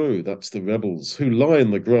pierced through, that's the rebels, who lie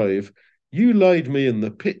in the grave, you laid me in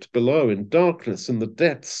the pit below, in darkness, in the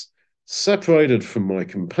depths, separated from my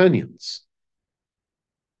companions.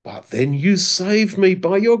 But then you saved me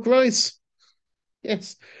by your grace.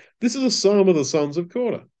 Yes, this is a psalm of the sons of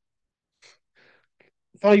Korah.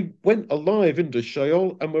 They went alive into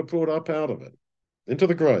Sheol and were brought up out of it, into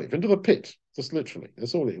the grave, into the pit, just literally.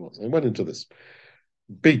 That's all it was. They went into this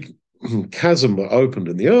big chasm that opened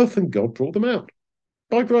in the earth, and God brought them out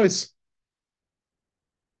by grace.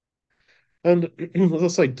 And as I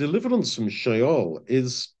say, deliverance from Sheol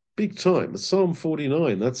is big time. Psalm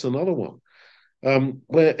 49, that's another one,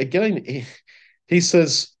 where again he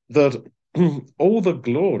says that all the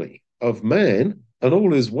glory of man and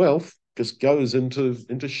all his wealth just goes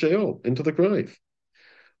into Sheol, into the grave.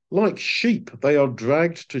 Like sheep, they are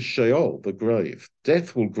dragged to Sheol, the grave.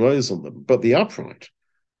 Death will graze on them, but the upright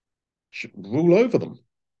should rule over them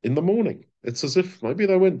in the morning. It's as if maybe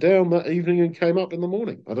they went down that evening and came up in the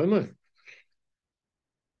morning. I don't know.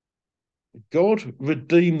 God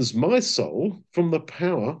redeems my soul from the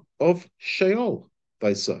power of Sheol,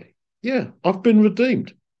 they say. Yeah, I've been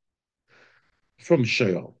redeemed from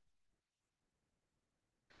Sheol.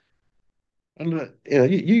 And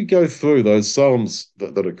you go through those psalms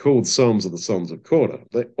that are called Psalms of the Sons of Korah.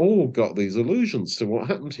 They all got these allusions to what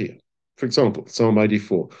happened here. For example, Psalm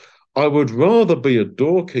 84. I would rather be a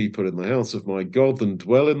doorkeeper in the house of my God than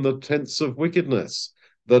dwell in the tents of wickedness,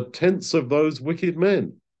 the tents of those wicked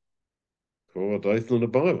men. Korah, Dathan, and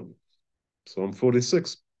Abiram. Psalm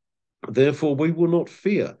 46. Therefore, we will not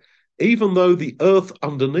fear, even though the earth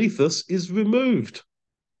underneath us is removed.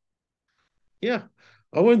 Yeah,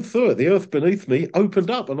 I went through it. The earth beneath me opened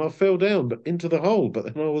up and I fell down into the hole, but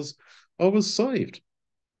then I was saved.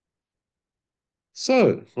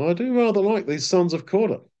 So I do rather like these sons of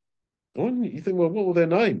Korah. When you think, well, what were their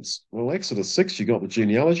names? Well, Exodus 6, you got the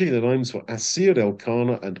genealogy. Their names were Asir,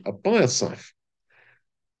 Elkanah, and Abiasaph.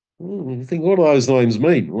 You think, what do those names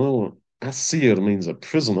mean? Well, Asir means a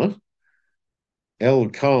prisoner.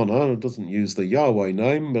 Elkanah doesn't use the Yahweh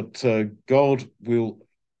name, but God will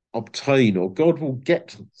obtain or God will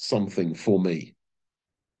get something for me.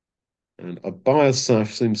 And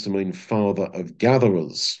Abiasaph seems to mean father of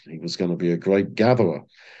gatherers. He was going to be a great gatherer.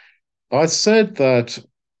 I said that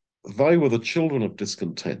they were the children of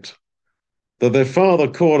discontent, that their father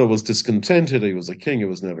Korah was discontented. He was a king who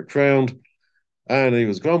was never crowned, and he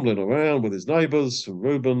was grumbling around with his neighbors,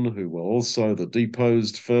 Reuben, who were also the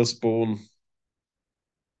deposed firstborn.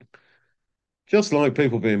 Just like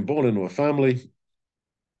people being born into a family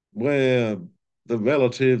where the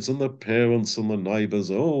relatives and the parents and the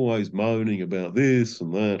neighbors are always moaning about this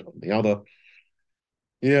and that and the other.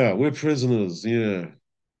 Yeah, we're prisoners, yeah.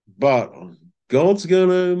 But God's going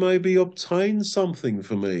to maybe obtain something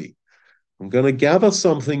for me. I'm going to gather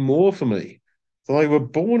something more for me. So they were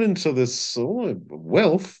born into this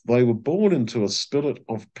wealth. They were born into a spirit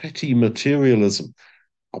of petty materialism,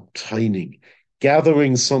 obtaining,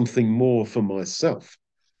 gathering something more for myself.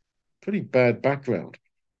 Pretty bad background.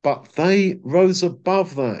 But they rose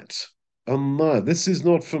above that. And no, this is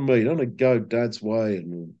not for me. Don't go Dad's way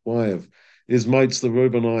and the way of his mates, the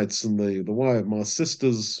Reubenites, and the way of my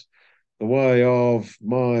sisters, the way of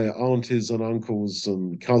my aunties and uncles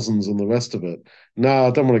and cousins and the rest of it. No, I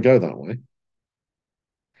don't want to go that way.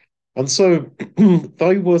 And so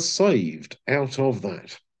they were saved out of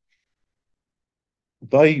that.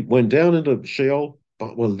 They went down into sheol,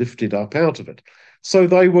 but were lifted up out of it. So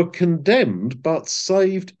they were condemned, but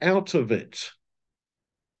saved out of it.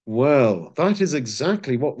 Well, that is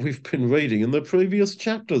exactly what we've been reading in the previous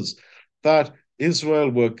chapters, that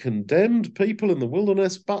Israel were condemned people in the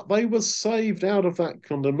wilderness, but they were saved out of that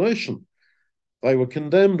condemnation. They were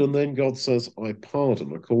condemned, and then God says, I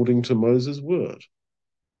pardon according to Moses' word.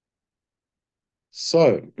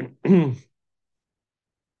 So,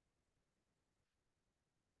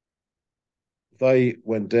 they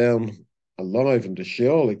went down alive into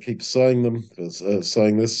Sheol. It keeps saying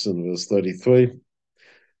saying this in verse 33.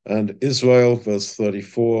 And Israel, verse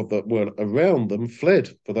 34, that were around them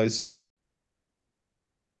fled, for they. So,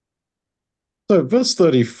 verse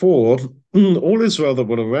 34, all Israel that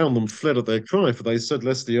were around them fled at their cry, for they said,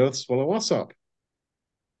 lest the earth swallow us up.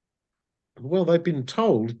 Well, they've been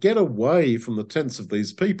told, get away from the tents of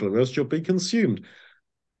these people, or else you'll be consumed.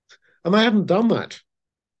 And they hadn't done that.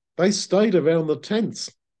 They stayed around the tents.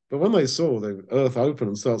 But when they saw the earth open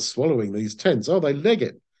and start swallowing these tents, they leg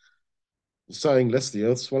it, saying, lest the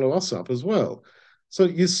earth swallow us up as well. So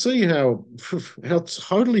you see how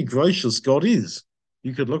totally gracious God is.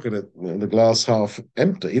 You could look at it in the glass half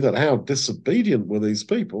empty, that how disobedient were these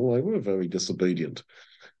people. They were very disobedient.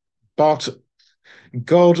 But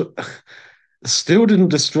God still didn't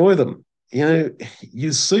destroy them.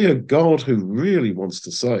 You see a God who really wants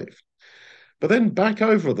to save. But then back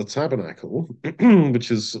over at the tabernacle,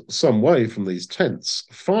 which is some way from these tents,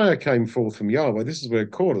 fire came forth from Yahweh. This is where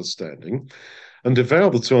Korah's standing, and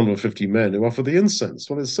devoured the 250 men who offered the incense.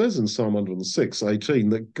 Well, it says in Psalm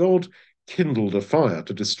 106:18 that God kindled a fire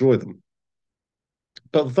to destroy them.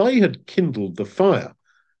 But they had kindled the fire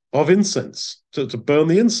of incense to burn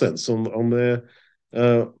the incense on their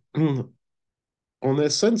on their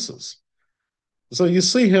censers. So you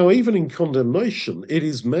see how even in condemnation, it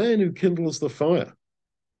is man who kindles the fire.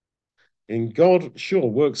 And God sure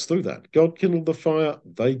works through that. God kindled the fire,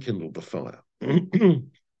 they kindled the fire.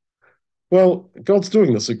 Well, God's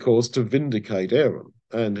doing this, of course, to vindicate Aaron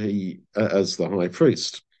and he as the high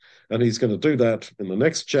priest. And he's going to do that in the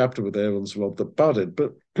next chapter with Aaron's rod that budded.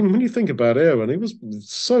 But when you think about Aaron, he was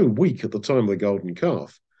so weak at the time of the golden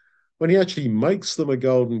calf. When he actually makes them a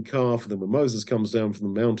golden calf, and then when Moses comes down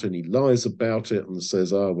from the mountain, he lies about it and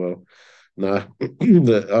says, oh, well, nah,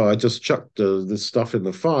 I just chucked this stuff in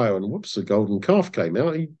the fire and whoops, a golden calf came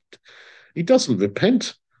out. He doesn't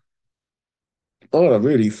repent. I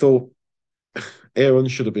really thought Aaron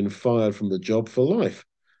should have been fired from the job for life.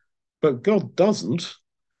 But God doesn't.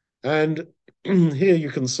 And here you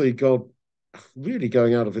can see God really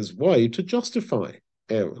going out of his way to justify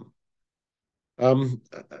Aaron. And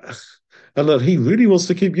that he really wants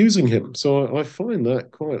to keep using him. So I find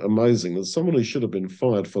that quite amazing that someone who should have been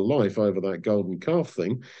fired for life over that golden calf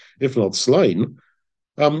thing, if not slain,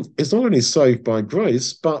 is not only saved by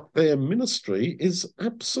grace, but their ministry is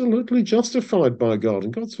absolutely justified by God,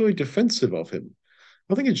 and God's very defensive of him.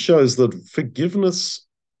 I think it shows that forgiveness,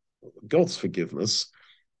 God's forgiveness,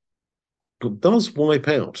 does wipe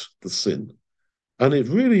out the sin. And it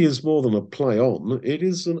really is more than a play on, it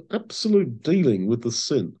is an absolute dealing with the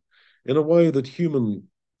sin in a way that human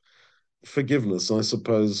forgiveness, I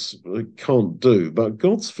suppose, can't do. But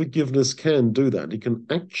God's forgiveness can do that. It can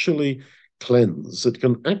actually cleanse, it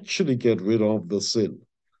can actually get rid of the sin,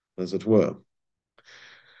 as it were.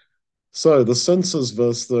 So the censers,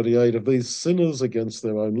 verse 38, of these sinners against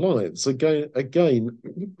their own lives. Again,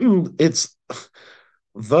 it's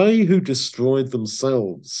they who destroyed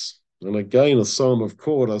themselves. And again, a psalm of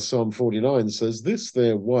Korah, Psalm 49, says, this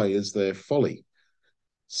their way is their folly.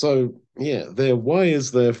 So, yeah, their way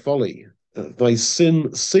is their folly. They sin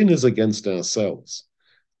is against ourselves,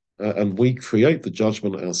 and we create the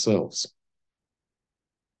judgment ourselves.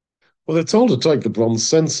 Well, they're told to take the bronze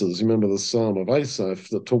censers. You remember the Psalm of Asaph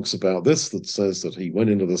that talks about this, that says that he went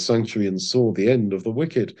into the sanctuary and saw the end of the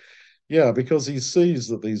wicked. Yeah, because he sees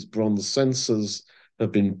that these bronze censers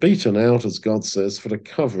have been beaten out, as God says, for the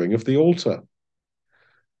covering of the altar.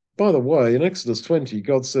 By the way, in Exodus 20,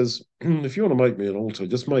 God says, if you want to make me an altar,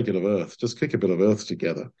 just make it of earth. Just kick a bit of earth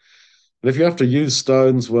together. And if you have to use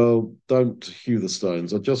stones, well, don't hew the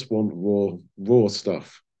stones. I just want raw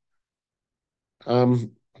stuff.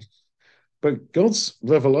 Um, but God's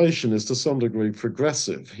revelation is to some degree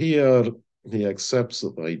progressive. Here, he accepts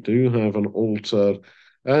that they do have an altar,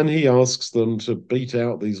 and he asks them to beat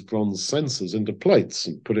out these bronze censers into plates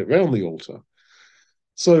and put it round the altar.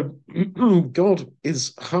 So God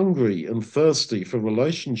is hungry and thirsty for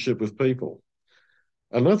relationship with people.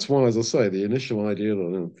 And that's why, as I say, the initial idea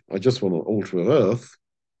that I just want an altar of earth,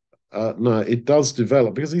 no, it does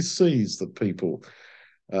develop because he sees that people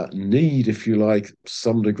need, if you like,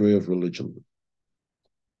 some degree of religion.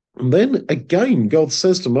 And then again, God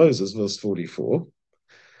says to Moses, verse 44,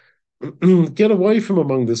 get away from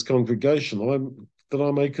among this congregation, that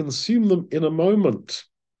I may consume them in a moment.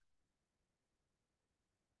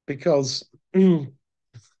 Because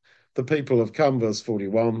the people have come, verse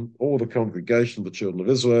 41, all the congregation of the children of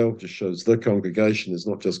Israel, just shows the congregation is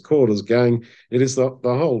not just Korah's gang, it is the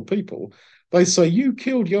whole people. They say, you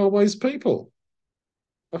killed Yahweh's people.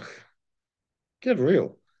 Ugh, get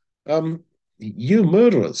real. You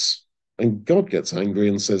murderers. And God gets angry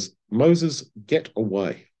and says, Moses, get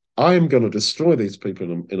away. I am going to destroy these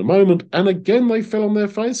people in a moment. And again, they fell on their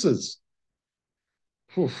faces.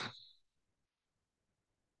 Whew.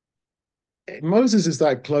 Moses is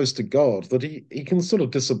that close to God that he can sort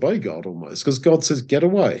of disobey God almost because God says, get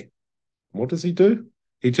away. What does he do?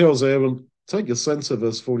 He tells Aaron, take your censer,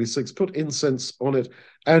 verse 46, put incense on it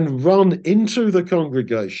and run into the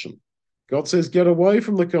congregation. God says, get away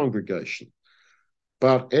from the congregation.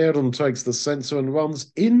 But Aaron takes the censer and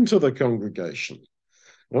runs into the congregation.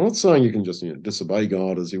 I'm not saying you can just disobey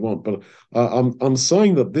God as you want, but I'm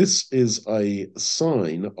saying that this is a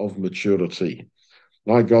sign of maturity.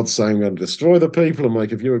 Like God saying, I'm going to destroy the people and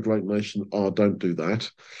make of you a great nation. Oh, don't do that.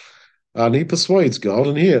 And he persuades God,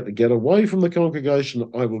 and here, get away from the congregation.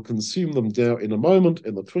 I will consume them down in a moment,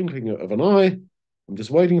 in the twinkling of an eye. I'm just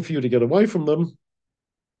waiting for you to get away from them,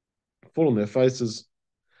 fall on their faces,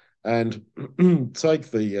 and take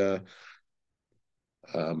the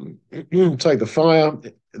take the fire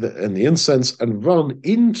and the incense and run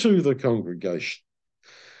into the congregation.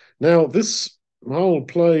 Now, this whole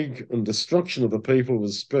plague and destruction of the people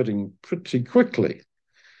was spreading pretty quickly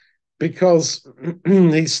because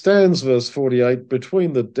he stands, verse 48,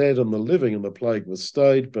 between the dead and the living, and the plague was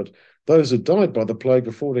stayed, but those who died by the plague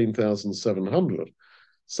were 14,700.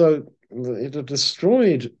 So it had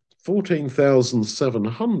destroyed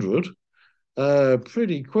 14,700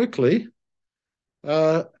 pretty quickly.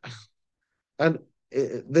 Uh, and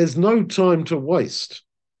there's no time to waste.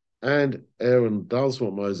 And Aaron does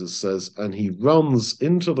what Moses says, and he runs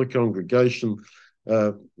into the congregation,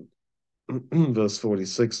 uh, verse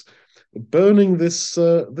 46, burning this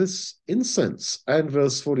incense. And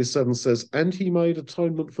verse 47 says, and he made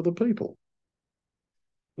atonement for the people.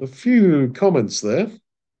 A few comments there.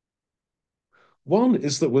 One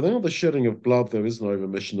is that without the shedding of blood, there is no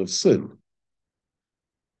remission of sin.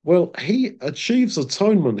 Well, he achieves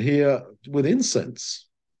atonement here with incense.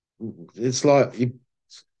 It's like you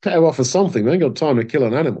tear off of something. They ain't got time to kill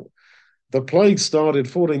an animal. The plague started,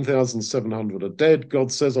 14,700 are dead.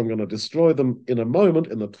 God says, I'm going to destroy them in a moment,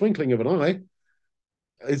 in the twinkling of an eye.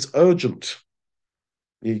 It's urgent.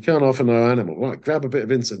 You can't offer no animal. Right, grab a bit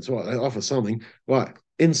of incense. Right, offer something. Right,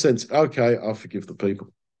 incense. Okay, I'll forgive the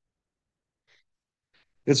people.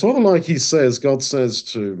 It's rather like God says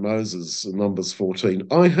to Moses in Numbers 14,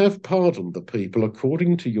 I have pardoned the people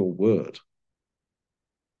according to your word.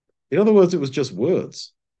 In other words, it was just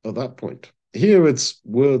words at that point. Here it's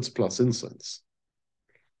words plus incense.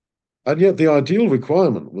 And yet the ideal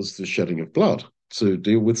requirement was the shedding of blood to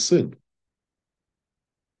deal with sin.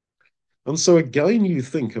 And so again, you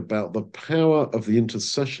think about the power of the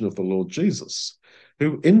intercession of the Lord Jesus,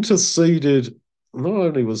 who interceded. Not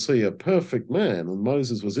only was he a perfect man and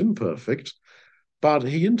Moses was imperfect, but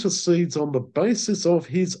he intercedes on the basis of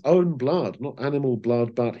his own blood, not animal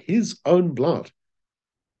blood, but his own blood.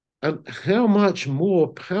 And how much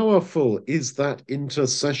more powerful is that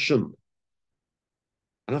intercession?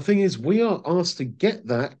 And the thing is, we are asked to get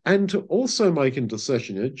that and to also make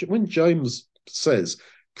intercession. When James says,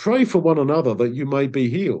 pray for one another that you may be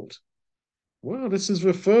healed. Well, this is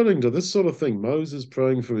referring to this sort of thing. Moses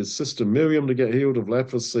praying for his sister Miriam to get healed of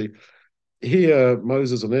leprosy. Here,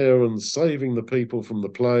 Moses and Aaron saving the people from the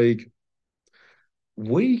plague.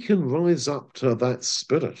 We can rise up to that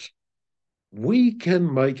spirit. We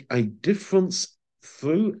can make a difference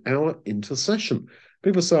through our intercession.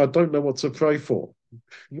 People say, I don't know what to pray for.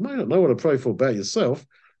 You may not know what to pray for about yourself,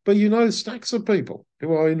 but you know stacks of people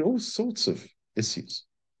who are in all sorts of issues.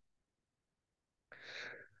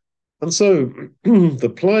 And so the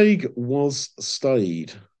plague was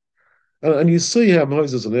stayed. And you see how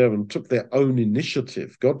Moses and Aaron took their own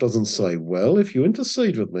initiative. God doesn't say, well, if you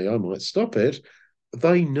intercede with me, I might stop it.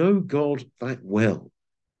 They know God that well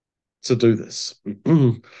to do this.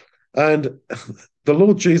 And the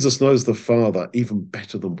Lord Jesus knows the Father even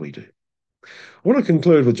better than we do. I want to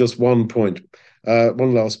conclude with just one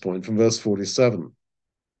last point from verse 47,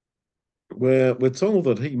 where we're told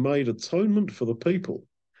that he made atonement for the people.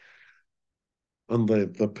 And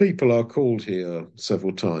the people are called here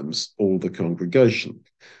several times, all the congregation.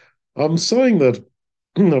 I'm saying that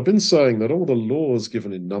I've been saying that all the laws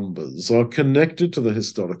given in Numbers are connected to the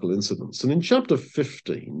historical incidents. And in chapter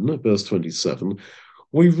 15, verse 27,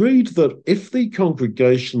 we read that if the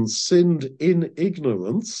congregation sinned in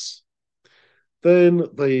ignorance, then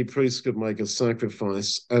the priest could make a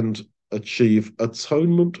sacrifice and achieve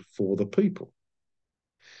atonement for the people.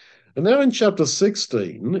 And now in chapter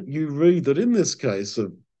 16, you read that in this case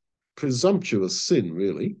of presumptuous sin,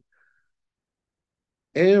 really,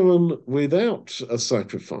 Aaron, without a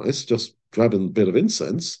sacrifice, just grabbing a bit of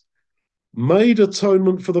incense, made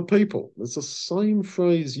atonement for the people. It's the same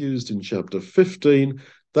phrase used in chapter 15,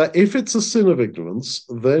 that if it's a sin of ignorance,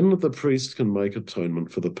 then the priest can make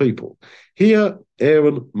atonement for the people. Here,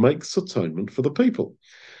 Aaron makes atonement for the people.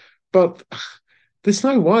 But there's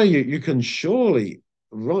no way you can surely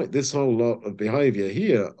write this whole lot of behavior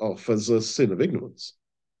here off as a sin of ignorance.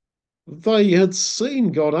 They had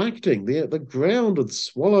seen God acting. The ground had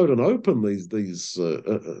swallowed and opened the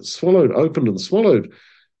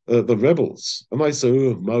rebels. And they say,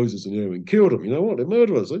 oh, Moses and Aaron killed them. You know what? They're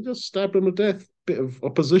murderers. They just stabbed them to death. Bit of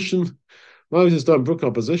opposition. Moses don't brook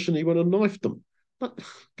opposition. He went and knifed them. But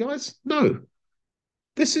guys, no.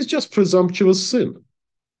 This is just presumptuous sin.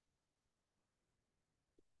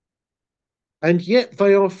 And yet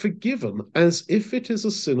they are forgiven as if it is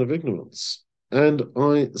a sin of ignorance. And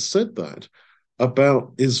I said that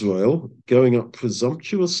about Israel going up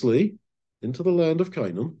presumptuously into the land of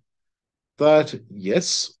Canaan, that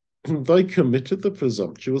yes, they committed the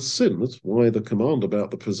presumptuous sin. That's why the command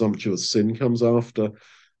about the presumptuous sin comes after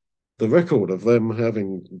the record of them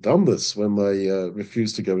having done this when they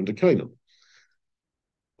refused to go into Canaan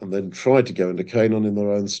and then tried to go into Canaan in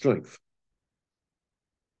their own strength.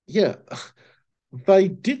 Yeah, they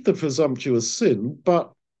did the presumptuous sin,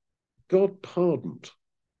 but God pardoned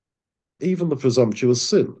even the presumptuous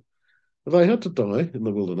sin. They had to die in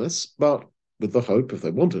the wilderness, but with the hope, if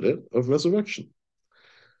they wanted it, of resurrection.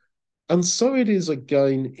 And so it is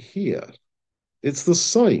again here. It's the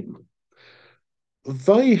same.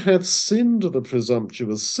 They have sinned the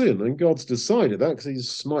presumptuous sin, and God's decided that because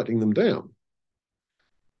he's smiting them down.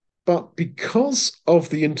 But because of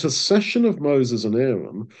the intercession of Moses and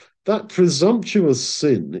Aaron, that presumptuous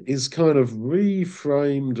sin is kind of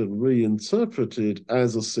reframed and reinterpreted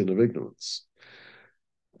as a sin of ignorance.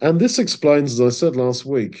 And this explains, as I said last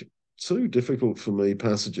week, two difficult for me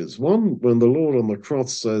passages. One, when the Lord on the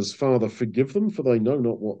cross says, Father, forgive them, for they know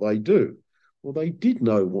not what they do. Well, they did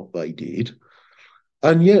know what they did.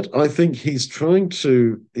 And yet I think he's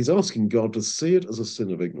asking God to see it as a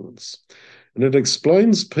sin of ignorance. And it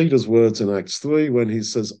explains Peter's words in Acts 3 when he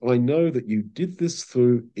says, I know that you did this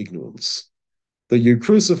through ignorance, that you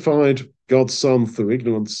crucified God's Son through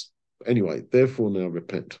ignorance. Anyway, therefore now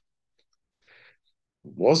repent.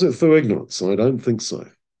 Was it through ignorance? I don't think so.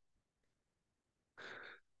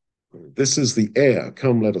 This is the heir.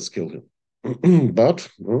 Come, let us kill him. But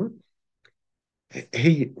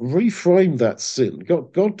he reframed that sin,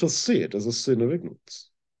 got God to see it as a sin of ignorance.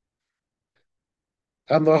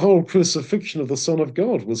 And the whole crucifixion of the Son of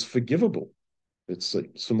God was forgivable, it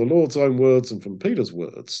seems, from the Lord's own words and from Peter's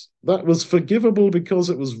words. That was forgivable because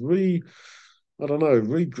it was regraded,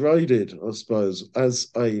 I suppose, as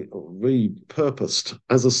repurposed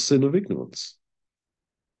as a sin of ignorance.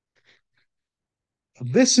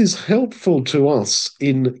 This is helpful to us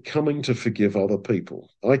in coming to forgive other people.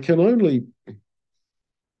 I can only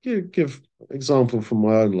give example from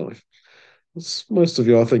my own life. As most of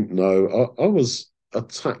you, I think, know, I was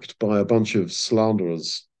attacked by a bunch of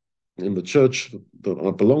slanderers in the church that I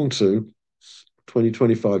belonged to 20,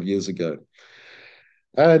 25 years ago.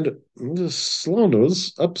 And the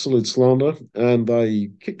slanderers, absolute slander, and they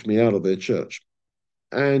kicked me out of their church.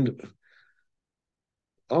 And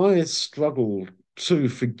I struggled to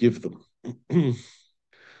forgive them.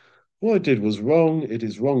 What I did was wrong. It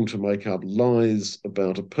is wrong to make up lies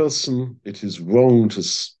about a person. It is wrong to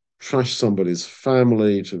trash somebody's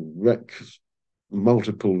family, to wreck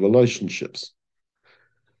multiple relationships.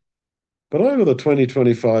 But over the 20,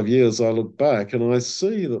 25 years, I look back and I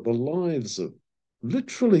see that the lives of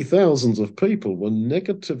literally thousands of people were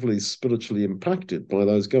negatively spiritually impacted by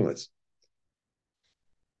those guys.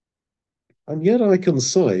 And yet I can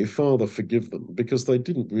say, Father, forgive them, because they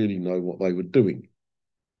didn't really know what they were doing.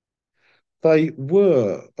 They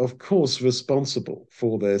were, of course, responsible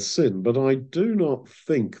for their sin, but I do not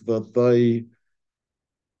think that they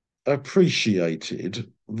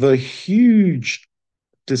appreciated the huge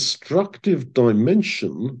destructive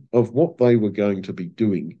dimension of what they were going to be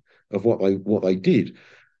doing, of what they did,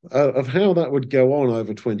 of how that would go on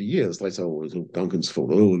over 20 years. They say, oh, it's Duncan's fault.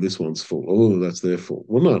 Oh, this one's fault. Oh, that's their fault.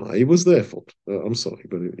 Well, no, it was their fault. I'm sorry,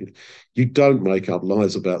 but you don't make up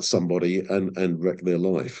lies about somebody and wreck their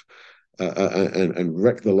life and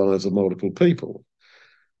wreck the lives of multiple people.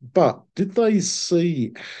 But did they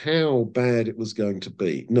see how bad it was going to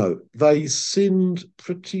be? No, they sinned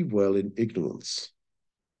pretty well in ignorance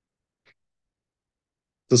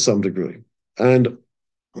to some degree. And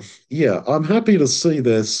yeah, I'm happy to see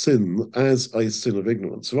their sin as a sin of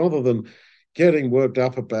ignorance rather than getting worked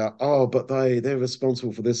up about, oh, but they're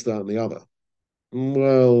responsible for this, that, and the other.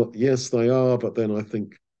 Well, yes, they are, but then I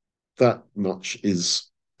think that much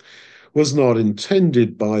was not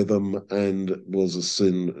intended by them and was a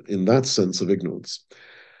sin in that sense of ignorance.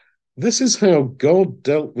 This is how God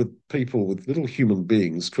dealt with people, with little human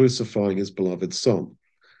beings, crucifying his beloved Son.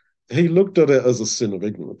 He looked at it as a sin of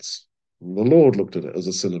ignorance. The Lord looked at it as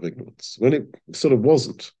a sin of ignorance when it sort of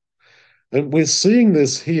wasn't. And we're seeing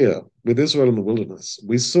this here with Israel in the wilderness.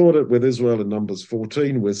 We saw it with Israel in Numbers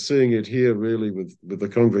 14. We're seeing it here really with the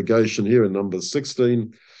congregation here in Numbers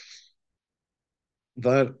 16.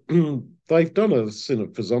 That they've done a sin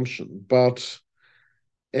of presumption, but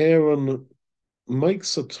Aaron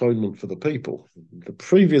makes atonement for the people. The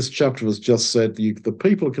previous chapter has just said the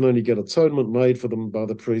people can only get atonement made for them by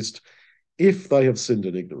the priest if they have sinned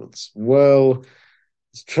in ignorance. Well,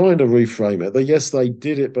 it's trying to reframe it. Yes, they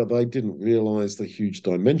did it, but they didn't realize the huge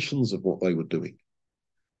dimensions of what they were doing.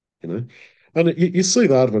 You know, and you see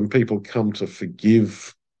that when people come to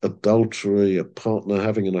forgive adultery, a partner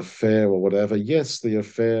having an affair or whatever. Yes, the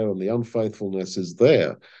affair and the unfaithfulness is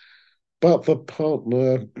there, but the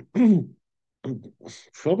partner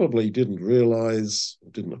probably didn't realize,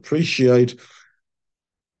 didn't appreciate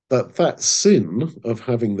that sin of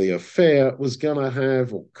having the affair was going to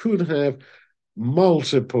have or could have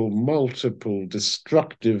multiple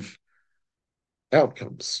destructive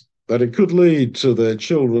outcomes. That it could lead to their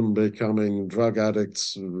children becoming drug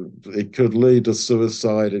addicts. It could lead to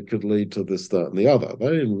suicide. It could lead to this, that, and the other.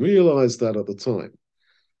 They didn't realize that at the time.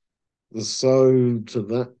 So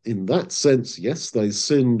in that sense, yes, they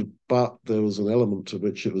sinned, but there was an element to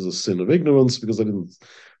which it was a sin of ignorance because they didn't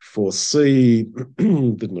foresee,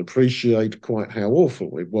 didn't appreciate quite how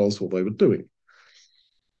awful it was what they were doing.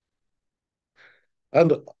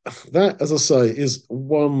 And that, as I say, is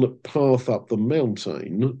one path up the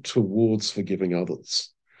mountain towards forgiving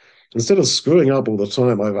others. Instead of screwing up all the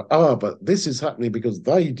time over, but this is happening because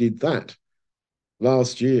they did that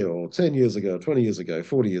last year or 10 years ago, 20 years ago,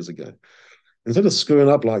 40 years ago. Instead of screwing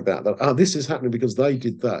up like that, this is happening because they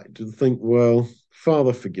did that, to think, well,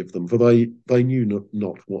 Father, forgive them, for they knew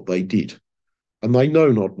not what they did, and they know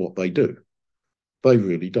not what they do. They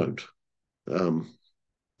really don't.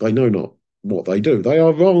 They know not what they do. They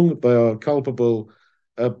are wrong, they are culpable,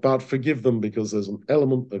 but forgive them because there's an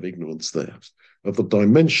element of ignorance there, of the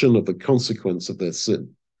dimension of the consequence of their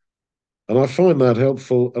sin. And I find that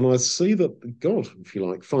helpful. And I see that God, if you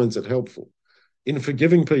like, finds it helpful in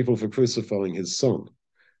forgiving people for crucifying his son.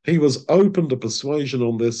 He was open to persuasion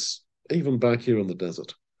on this, even back here in the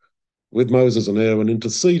desert, with Moses and Aaron,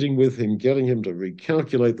 interceding with him, getting him to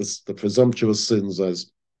recalculate the presumptuous sins as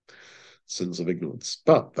sins of ignorance.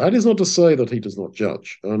 But that is not to say that he does not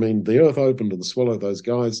judge. I mean, the earth opened and swallowed those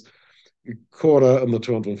guys. Korah and the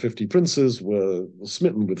 250 princes were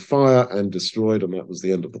smitten with fire and destroyed, and that was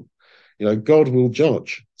the end of them. You know, God will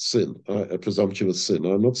judge sin, a presumptuous sin.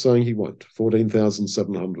 I'm not saying he won't.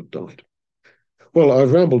 14,700 died. Well,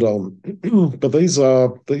 I've rambled on, but these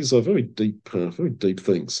are very deep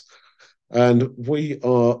things, and we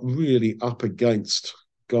are really up against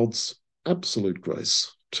God's absolute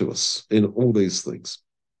grace to us in all these things.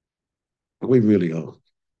 We really are.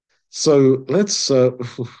 So let's. How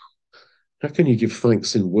can you give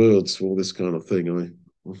thanks in words for all this kind of thing?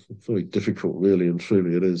 Very difficult, really, and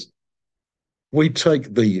truly it is. We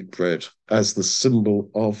take the bread as the symbol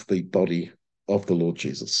of the body of the Lord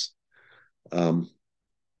Jesus.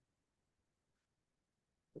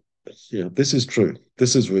 Yeah, this is true.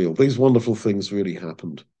 This is real. These wonderful things really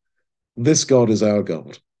happened. This God is our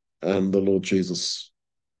God, and the Lord Jesus,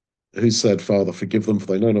 who said, Father, forgive them, for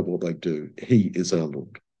they know not what they do. He is our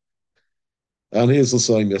Lord. And he is the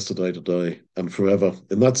same yesterday, today, and forever.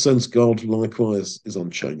 In that sense, God likewise is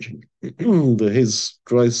unchanging. His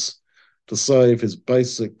grace to save, his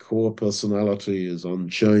basic core personality is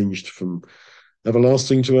unchanged from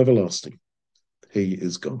everlasting to everlasting. He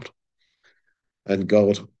is God, and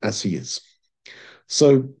God as he is.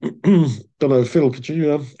 So, don't know, Phil, could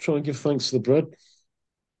you try and give thanks to the bread?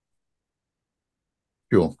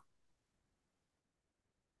 Sure.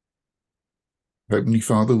 Heavenly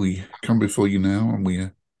Father, we come before you now, and we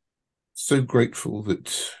are so grateful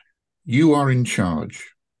that you are in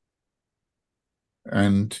charge,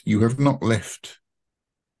 and you have not left,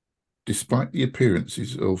 despite the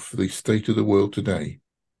appearances of the state of the world today.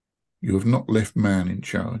 You have not left man in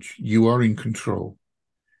charge. You are in control,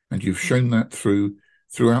 and you've shown that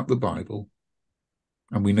throughout the Bible,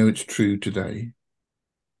 and we know it's true today.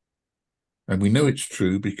 And we know it's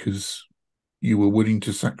true because you were willing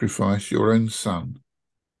to sacrifice your own son.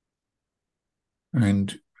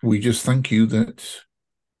 And we just thank you that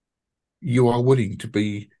you are willing to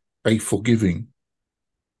be a forgiving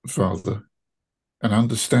Father, an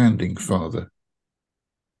understanding Father.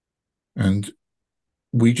 And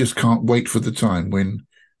we just can't wait for the time when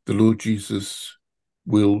the Lord Jesus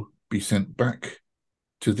will be sent back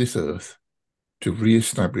to this earth to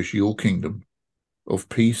re-establish your kingdom of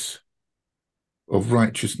peace, of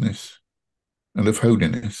righteousness, and of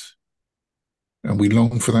holiness. And we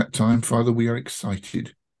long for that time, Father. We are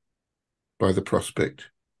excited by the prospect.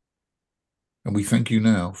 And we thank you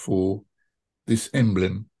now for this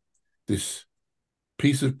emblem, this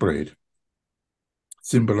piece of bread,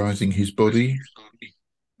 symbolizing his body,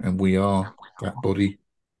 and we are that body.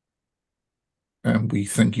 And we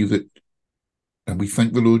thank you and we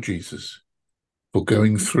thank the Lord Jesus for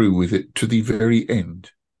going through with it to the very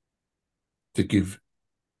end to give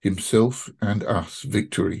himself and us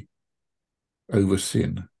victory over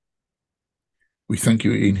sin. We thank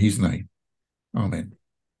you in his name. Amen.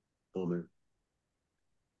 Amen.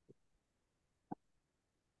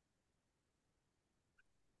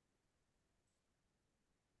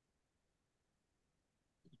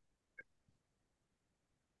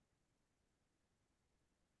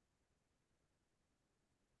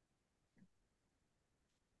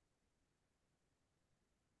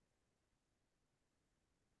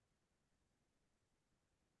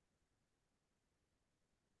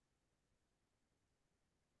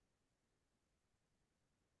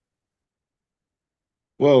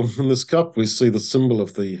 Well, in this cup, we see the symbol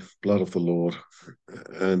of the blood of the Lord,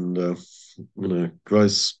 and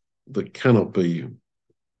grace that cannot be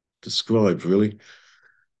described, really.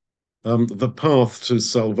 The path to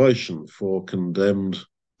salvation for condemned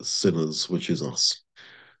sinners, which is us.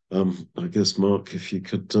 I guess, Mark, if you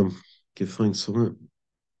could give thanks for that.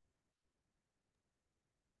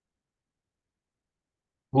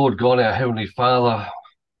 Lord God, our Heavenly Father,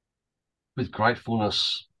 with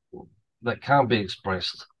gratefulness that can't be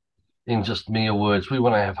expressed in just mere words, we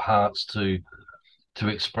want to have hearts to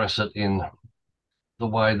express it in the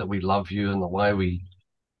way that we love you and the way we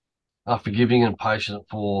are forgiving and patient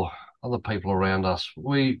for other people around us.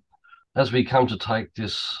 As we come to take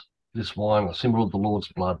this wine, a symbol of the Lord's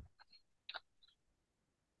blood,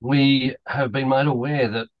 we have been made aware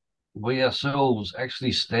that we ourselves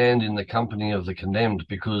actually stand in the company of the condemned,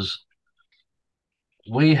 because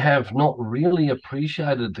we have not really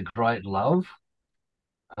appreciated the great love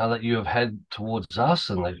that you have had towards us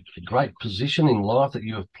and the great position in life that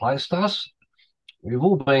you have placed us. We've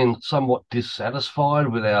all been somewhat dissatisfied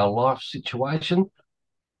with our life situation,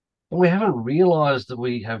 and we haven't realized that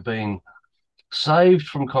we have been saved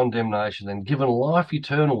from condemnation and given life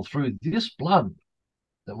eternal through this blood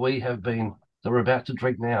that we're about to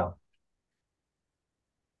drink now.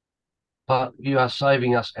 But you are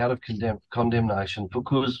saving us out of condemnation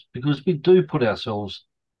because we do put ourselves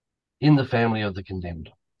in the family of the condemned.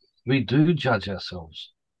 We do judge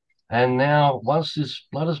ourselves. And now, once this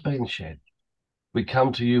blood has been shed, we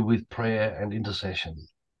come to you with prayer and intercession,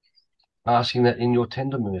 asking that in your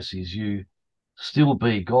tender mercies you still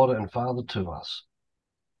be God and Father to us.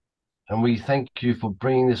 And we thank you for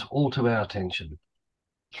bringing this all to our attention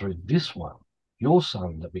through this one, your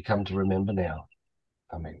Son, that we come to remember now.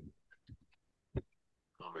 Amen.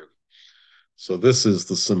 Amen. So this is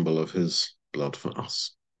the symbol of his blood for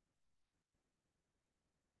us.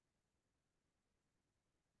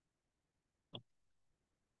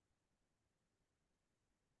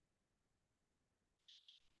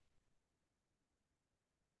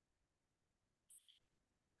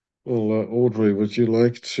 Well, Audrey, would you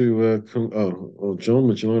like to, or John,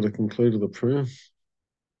 would you like to conclude with a prayer?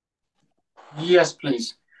 Yes,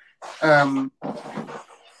 please.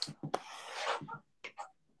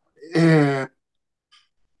 Dear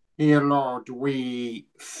Lord, we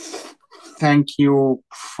thank you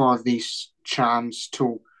for this chance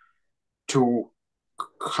to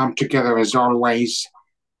come together as always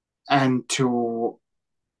and to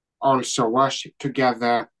also worship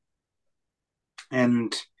together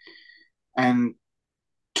and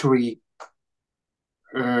to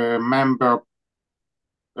remember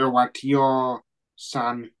what your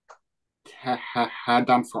Son had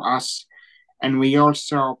done for us. And we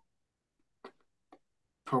also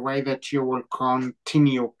pray that you will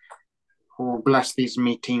continue to bless these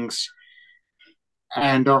meetings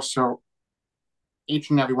and also each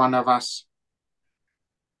and every one of us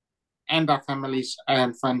and our families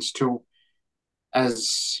and friends too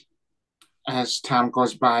as time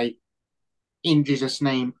goes by. In Jesus'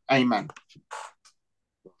 name, amen.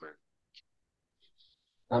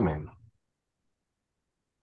 Amen.